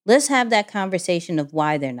let's have that conversation of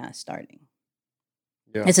why they're not starting.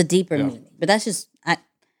 Yeah. It's a deeper meaning. But that's just,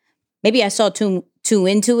 maybe I saw too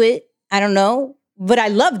into it. I don't know. But I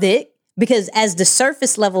loved it because as the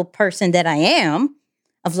surface level person that I am,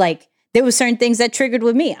 of like, there were certain things that triggered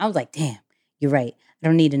with me. I was like, damn, you're right. I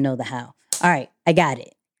don't need to know the how. All right, I got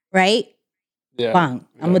it. Right? Yeah. Bang.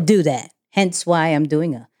 I'm going to do that. Hence why I'm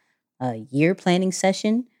doing a year planning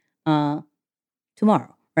session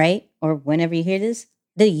tomorrow, right? Or whenever you hear this,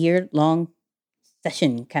 the year-long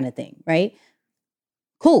session kind of thing, right?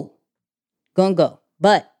 Cool. Gonna go.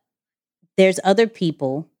 But there's other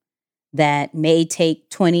people that may take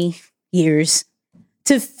 20 years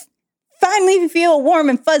to finally feel warm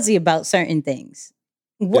and fuzzy about certain things.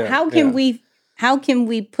 How can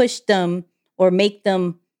we push them or make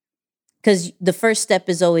them, because the first step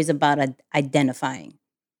is always about identifying.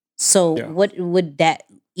 So what would that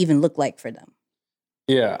even look like for them?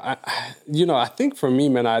 Yeah, I think for me,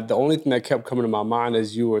 man, the only thing that kept coming to my mind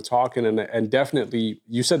as you were talking, and definitely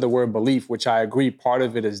you said the word belief, which I agree. Part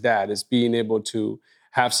of it is that, is being able to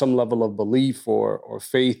have some level of belief or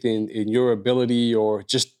faith in your ability or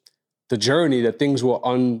just the journey that things will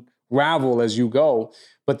unravel as you go.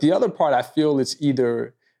 But the other part, I feel it's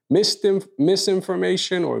either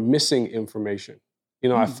misinformation or missing information.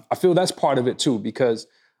 I feel that's part of it too, because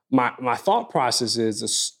my thought process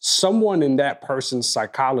is someone in that person's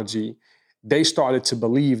psychology, they started to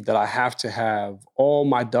believe that I have to have all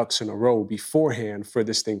my ducks in a row beforehand for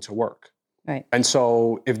this thing to work. Right. And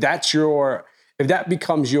so if that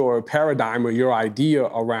becomes your paradigm or your idea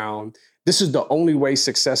around this is the only way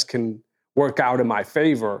success can work out in my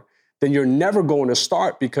favor, then you're never going to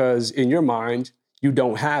start because in your mind, you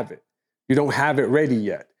don't have it. You don't have it ready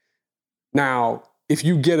yet. Now, if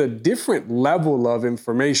you get a different level of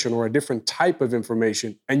information or a different type of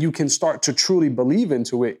information and you can start to truly believe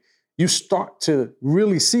into it, you start to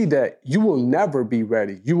really see that you will never be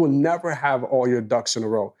ready. You will never have all your ducks in a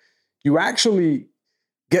row. You actually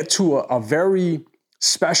get to a very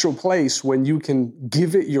special place when you can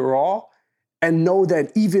give it your all and know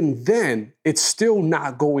that even then, it's still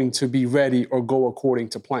not going to be ready or go according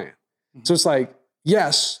to plan. So it's like,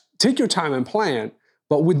 yes, take your time and plan,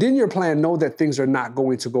 but within your plan, know that things are not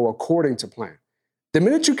going to go according to plan. The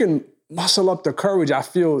minute you can muscle up the courage, I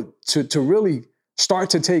feel, to really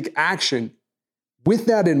start to take action with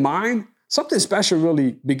that in mind, something special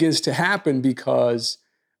really begins to happen because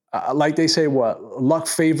like they say, what, luck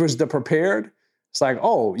favors the prepared? It's like,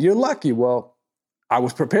 oh, you're lucky. Well, I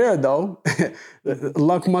was prepared though.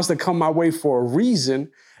 Luck must have come my way for a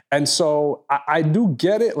reason. And so I do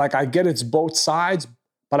get it. Like I get it's both sides,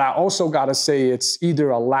 but I also got to say it's either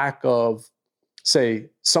a lack of, say,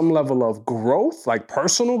 some level of growth, like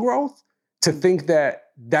personal growth, to think that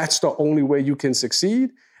that's the only way you can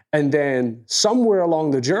succeed. And then somewhere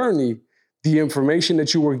along the journey, the information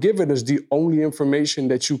that you were given is the only information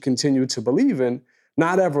that you continue to believe in,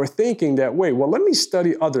 not ever thinking that, wait, well, let me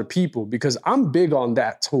study other people, because I'm big on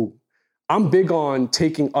that too. I'm big on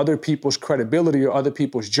taking other people's credibility or other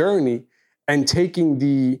people's journey and taking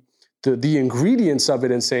the ingredients of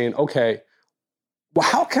it and saying, okay, well,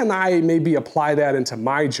 how can I maybe apply that into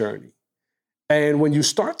my journey? And when you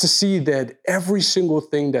start to see that every single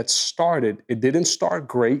thing that started, it didn't start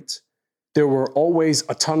great. There were always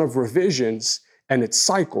a ton of revisions and it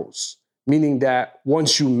cycles, meaning that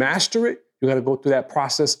once you master it, you got to go through that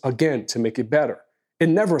process again to make it better. It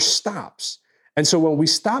never stops. And so when we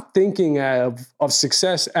stop thinking of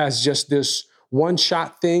success as just this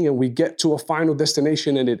one-shot thing and we get to a final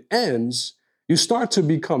destination and it ends, you start to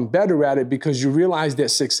become better at it because you realize that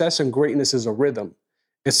success and greatness is a rhythm.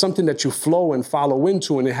 It's something that you flow and follow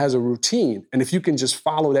into, and it has a routine. And if you can just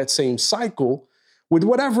follow that same cycle with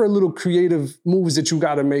whatever little creative moves that you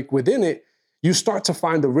got to make within it, you start to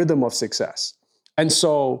find the rhythm of success. And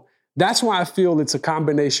so that's why I feel it's a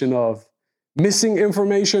combination of missing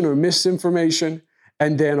information or misinformation,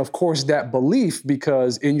 and then, of course, that belief,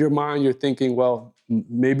 because in your mind, you're thinking, well,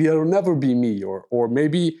 maybe it'll never be me, or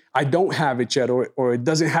maybe I don't have it yet, or it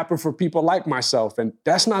doesn't happen for people like myself. And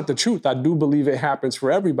that's not the truth. I do believe it happens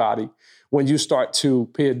for everybody when you start to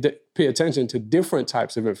pay attention to different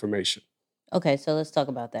types of information. Okay, so let's talk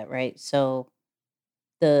about that, right? So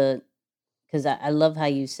because I love how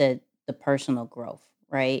you said the personal growth,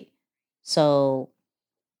 right? So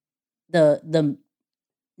the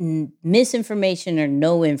misinformation or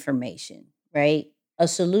no information, right? A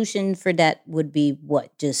solution for that would be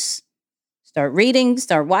what? Just start reading,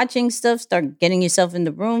 start watching stuff, start getting yourself in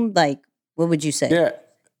the room. Like, what would you say?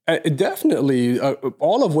 Yeah, definitely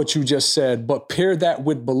all of what you just said, but pair that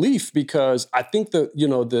with belief, because I think the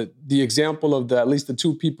example of at least the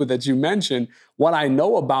two people that you mentioned, what I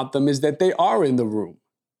know about them is that they are in the room,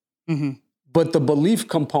 but the belief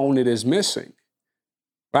component is missing.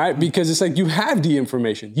 Right? Because it's like you have the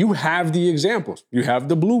information, you have the examples, you have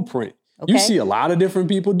the blueprint. Okay. You see a lot of different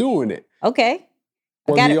people doing it. Okay.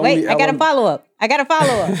 I got to follow up.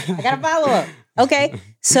 Okay.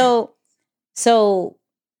 So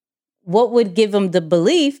what would give them the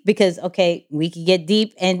belief? Because, okay, we could get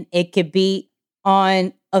deep and it could be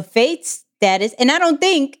on a faith status. And I don't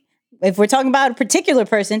think, if we're talking about a particular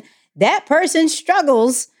person, that person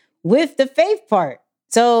struggles with the faith part.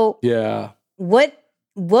 So yeah, what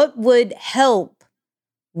would help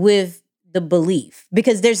with the belief?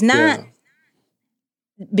 Because there's not,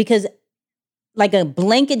 because like a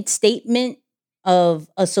blanket statement of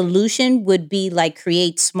a solution would be like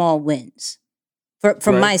create small wins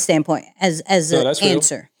from my standpoint as an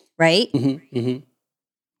answer, right?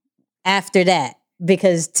 After that,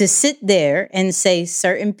 because to sit there and say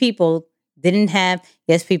certain people didn't have,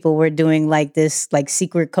 yes, people were doing like this, like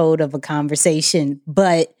secret code of a conversation,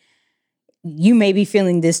 but you may be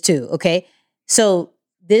feeling this too, okay? So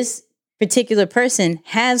this particular person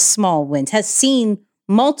has small wins, has seen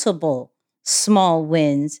multiple small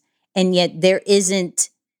wins, and yet there isn't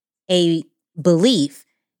a belief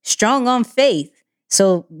strong on faith.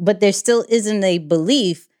 So, but there still isn't a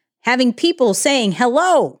belief having people saying,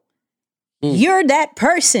 hello, you're that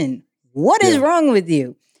person. What is wrong with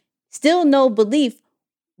you? Still no belief.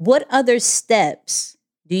 What other steps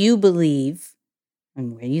do you believe?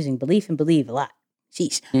 And we're using belief and believe a lot.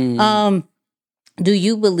 Sheesh. Do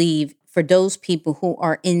you believe for those people who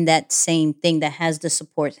are in that same thing, that has the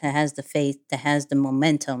support, that has the faith, that has the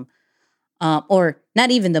momentum, or not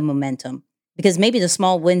even the momentum, because maybe the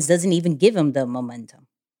small wins doesn't even give them the momentum.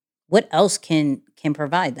 What else can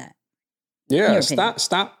provide that? Yeah,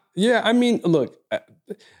 stop. Yeah, I mean, look,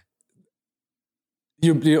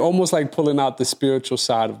 you're almost like pulling out the spiritual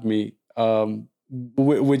side of me,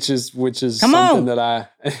 which is something that I,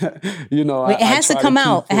 it has to come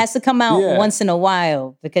out. It has to come out once in a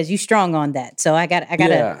while because you're strong on that. So I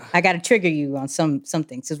gotta trigger you on some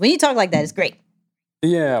things. Because when you talk like that, it's great.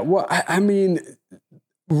 Yeah, well, I mean,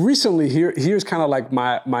 recently here's kind of like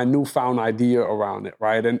my newfound idea around it,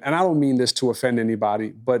 right? And I don't mean this to offend anybody,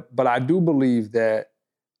 but I do believe that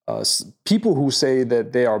people who say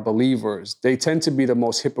that they are believers, they tend to be the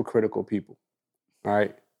most hypocritical people,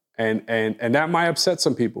 right? And that might upset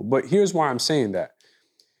some people. But here's why I'm saying that.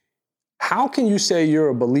 how can you say you're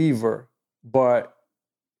a believer, but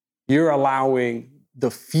you're allowing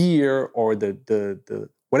the fear or the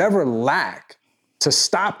whatever lack to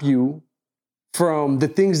stop you from the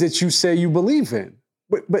things that you say you believe in?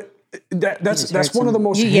 But that's one of the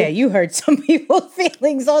most... You hurt some people's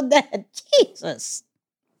feelings on that. Jesus.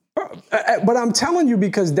 But I'm telling you,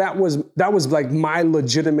 because that was like my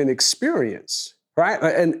legitimate experience, right?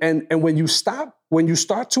 And when you start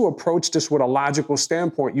to approach this with a logical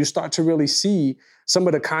standpoint, you start to really see some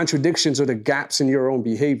of the contradictions or the gaps in your own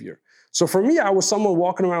behavior. So for me, I was someone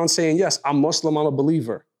walking around saying, yes, I'm Muslim, I'm a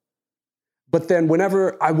believer. But then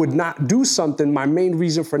whenever I would not do something, my main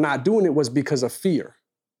reason for not doing it was because of fear.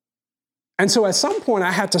 And so at some point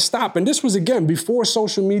I had to stop. And this was, again, before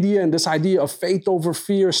social media and this idea of faith over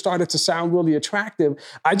fear started to sound really attractive.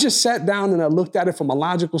 I just sat down and I looked at it from a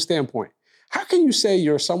logical standpoint. How can you say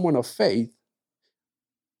you're someone of faith,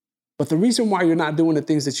 but the reason why you're not doing the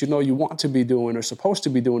things that you know you want to be doing or supposed to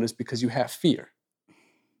be doing is because you have fear?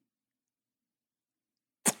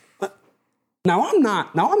 Now I'm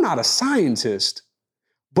not a scientist,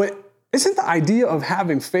 but isn't the idea of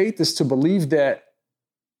having faith is to believe that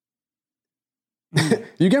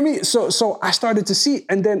you get me? So I started to see,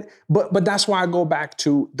 and then, but that's why I go back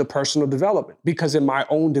to the personal development, because in my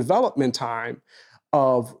own development time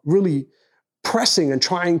of really pressing and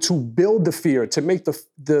trying to build the fear, to make to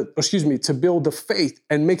build the faith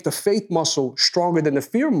and make the faith muscle stronger than the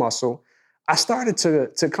fear muscle, I started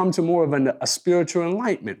to come to more of a spiritual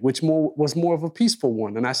enlightenment, which was more of a peaceful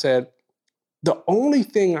one. And I said, the only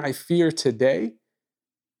thing I fear today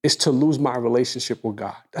is to lose my relationship with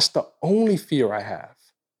God. That's the only fear I have.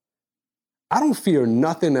 I don't fear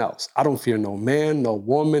nothing else. I don't fear no man, no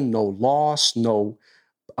woman, no loss, no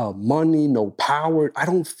money, no power. I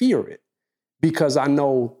don't fear it because I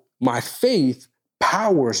know my faith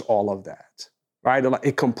powers all of that, right?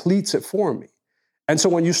 It completes it for me. And so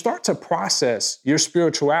when you start to process your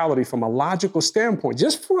spirituality from a logical standpoint,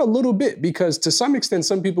 just for a little bit, because to some extent,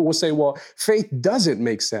 some people will say, well, faith doesn't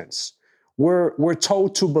make sense. We're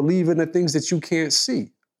told to believe in the things that you can't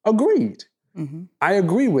see. Agreed. Mm-hmm. I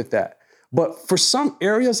agree with that. But for some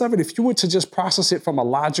areas of it, if you were to just process it from a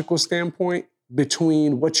logical standpoint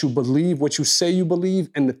between what you believe, what you say you believe,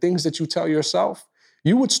 and the things that you tell yourself,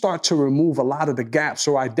 you would start to remove a lot of the gaps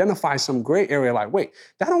or identify some gray area like, wait,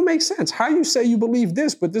 that don't make sense. How you say you believe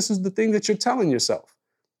this, but this is the thing that you're telling yourself.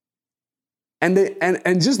 And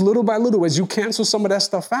just little by little, as you cancel some of that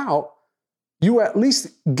stuff out, you at least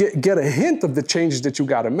get a hint of the changes that you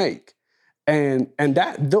got to make. And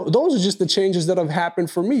those are just the changes that have happened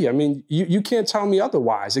for me. I mean, you can't tell me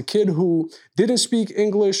otherwise. A kid who didn't speak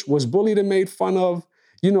English, was bullied and made fun of,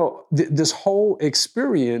 this whole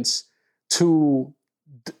experience to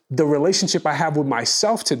the relationship I have with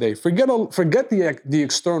myself today. Forget the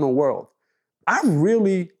external world. I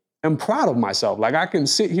really am proud of myself. Like, I can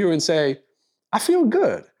sit here and say, I feel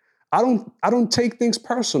good. I don't take things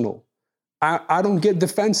personal. I don't get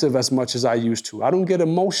defensive as much as I used to. I don't get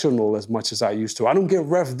emotional as much as I used to. I don't get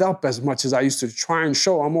revved up as much as I used to try and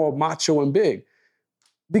show I'm all macho and big,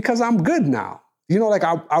 because I'm good now.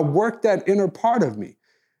 I worked that inner part of me.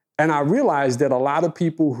 And I realized that a lot of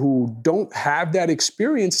people who don't have that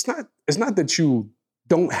experience, it's not that you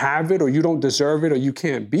don't have it or you don't deserve it or you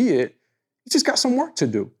can't be it. You just got some work to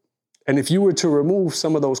do. And if you were to remove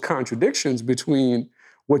some of those contradictions between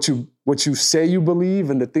what you say you believe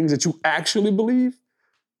and the things that you actually believe,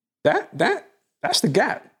 that's the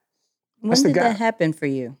gap. When did that happen for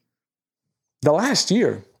you? The last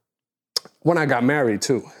year, when I got married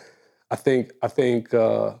too. I think.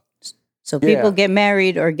 So people get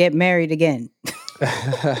married or get married again.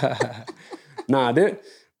 Marriage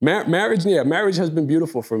has been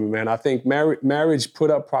beautiful for me, man. I think marriage put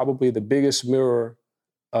up probably the biggest mirror,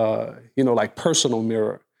 like personal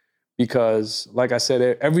mirror. Because, like I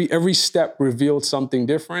said, every step revealed something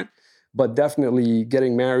different, but definitely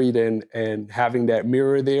getting married and having that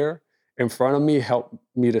mirror there in front of me helped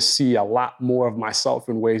me to see a lot more of myself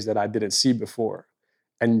in ways that I didn't see before.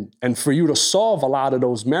 And for you to solve a lot of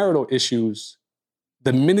those marital issues,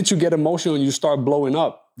 the minute you get emotional and you start blowing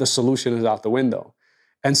up, the solution is out the window.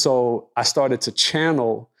 And so I started to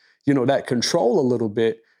channel, that control a little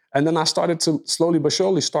bit. And then I started to slowly but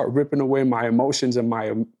surely start ripping away my emotions and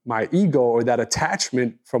my ego or that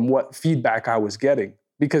attachment from what feedback I was getting,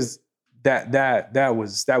 because that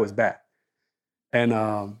was bad. And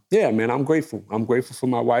man, I'm grateful. I'm grateful for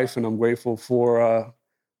my wife, and I'm grateful for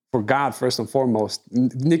God first and foremost.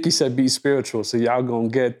 Nikki said be spiritual, so y'all gonna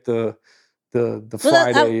get the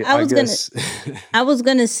Friday. I guess. I was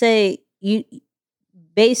gonna say, you,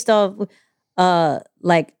 based off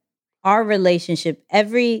like our relationship,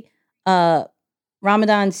 every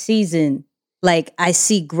Ramadan season, like I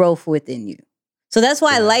see growth within you. So that's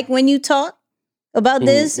why I like when you talk about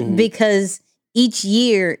this, because each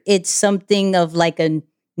year it's something of like a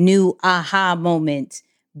new aha moment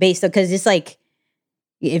based on, because it's like,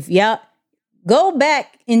 if y'all go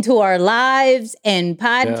back into our lives and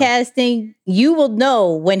podcasting, you will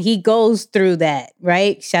know when he goes through that,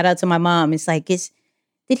 right? Shout out to my mom. It's like, did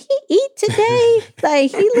he eat today?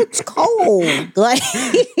 Like, he looks cold. Like,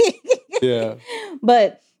 yeah.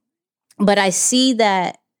 But I see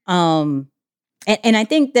that, and I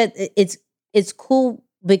think that it's cool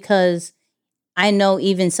because I know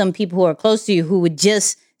even some people who are close to you who would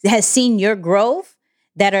just has seen your growth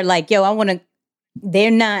that are like, yo,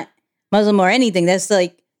 they're not Muslim or anything. That's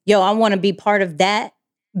like, yo, I want to be part of that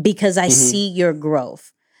because I see your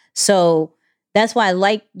growth. So that's why I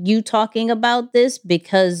like you talking about this,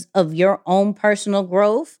 because of your own personal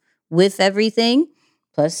growth with everything.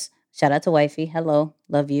 Plus, shout out to wifey. Hello.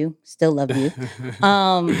 Love you. Still love you.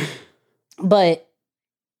 But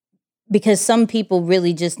because some people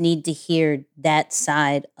really just need to hear that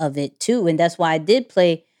side of it too. And that's why I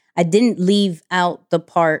didn't leave out the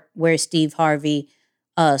part where Steve Harvey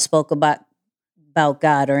spoke about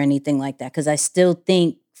God or anything like that. Because I still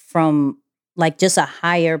think from like just a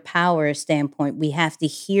higher power standpoint, we have to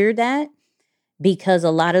hear that, because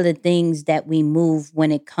a lot of the things that we move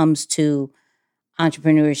when it comes to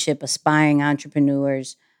entrepreneurship, aspiring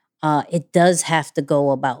entrepreneurs, it does have to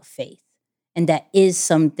go about faith. And that is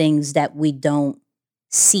some things that we don't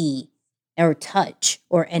see or touch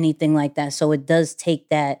or anything like that. So it does take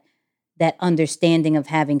that understanding of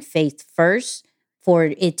having faith first for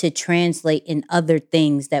it to translate in other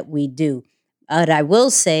things that we do. What I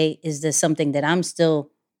will say is there's something that I'm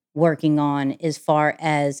still working on as far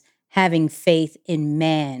as having faith in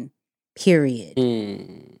man, period.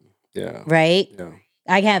 Yeah. Right? Yeah.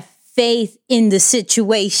 I have faith in the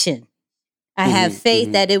situation. I have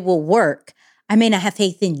faith that it will work. I may not have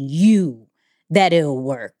faith in you that it'll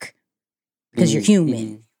work because you're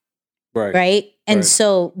human. Right? And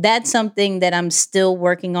so that's something that I'm still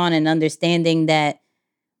working on, and understanding that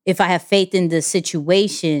if I have faith in the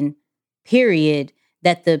situation, period,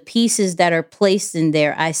 that the pieces that are placed in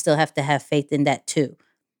there, I still have to have faith in that too.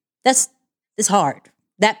 It's hard.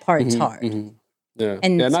 That part's hard. Yeah.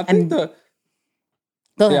 And I think I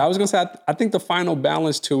was going to say, I think the final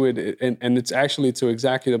balance to it, and it's actually to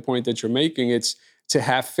exactly the point that you're making, it's to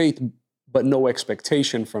have faith, but no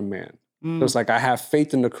expectation from man. So it's like, I have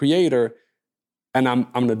faith in the creator, and I'm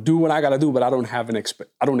going to do what I got to do, but I don't have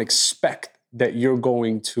I don't expect that you're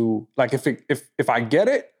going to, like, if I get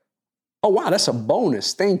it, oh, wow, that's a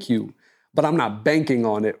bonus. Thank you. But I'm not banking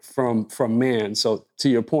on it from man. So to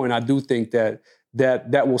your point, I do think that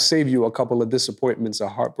will save you a couple of disappointments or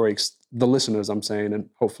heartbreaks, the listeners, I'm saying,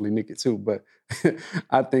 and hopefully Nikki too. But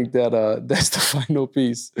I think that that's the final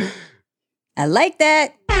piece. I like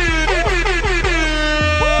that.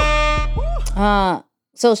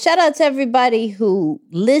 So shout out to everybody who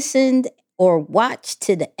listened or watched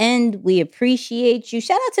to the end. We appreciate you.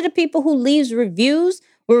 Shout out to the people who leaves reviews.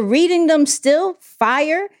 We're reading them still.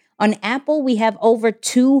 Fire. On Apple, we have over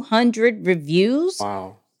 200 reviews.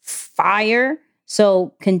 Wow. Fire.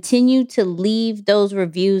 So continue to leave those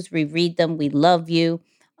reviews. We read them. We love you.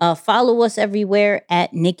 Follow us everywhere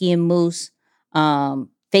at Nikki and Moose.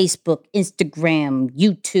 Facebook, Instagram,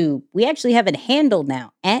 YouTube. We actually have a handle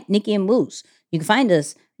now at Nikki and Moose. You can find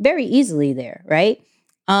us very easily there, right?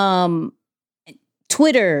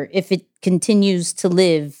 Twitter, if it continues to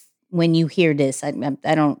live when you hear this. I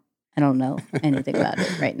don't know anything about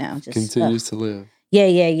it right now. Just continues to live. Yeah.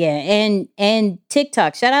 And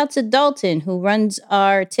TikTok. Shout out to Dalton, who runs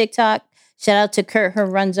our TikTok. Shout out to Kurt, who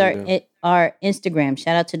runs our Instagram.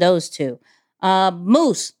 Shout out to those two.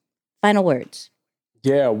 Moose, final words.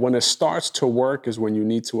 Yeah, when it starts to work is when you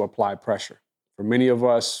need to apply pressure. For many of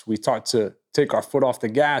us, we start to take our foot off the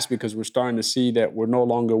gas because we're starting to see that we're no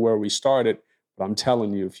longer where we started. But I'm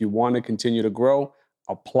telling you, if you want to continue to grow,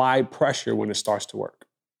 apply pressure when it starts to work.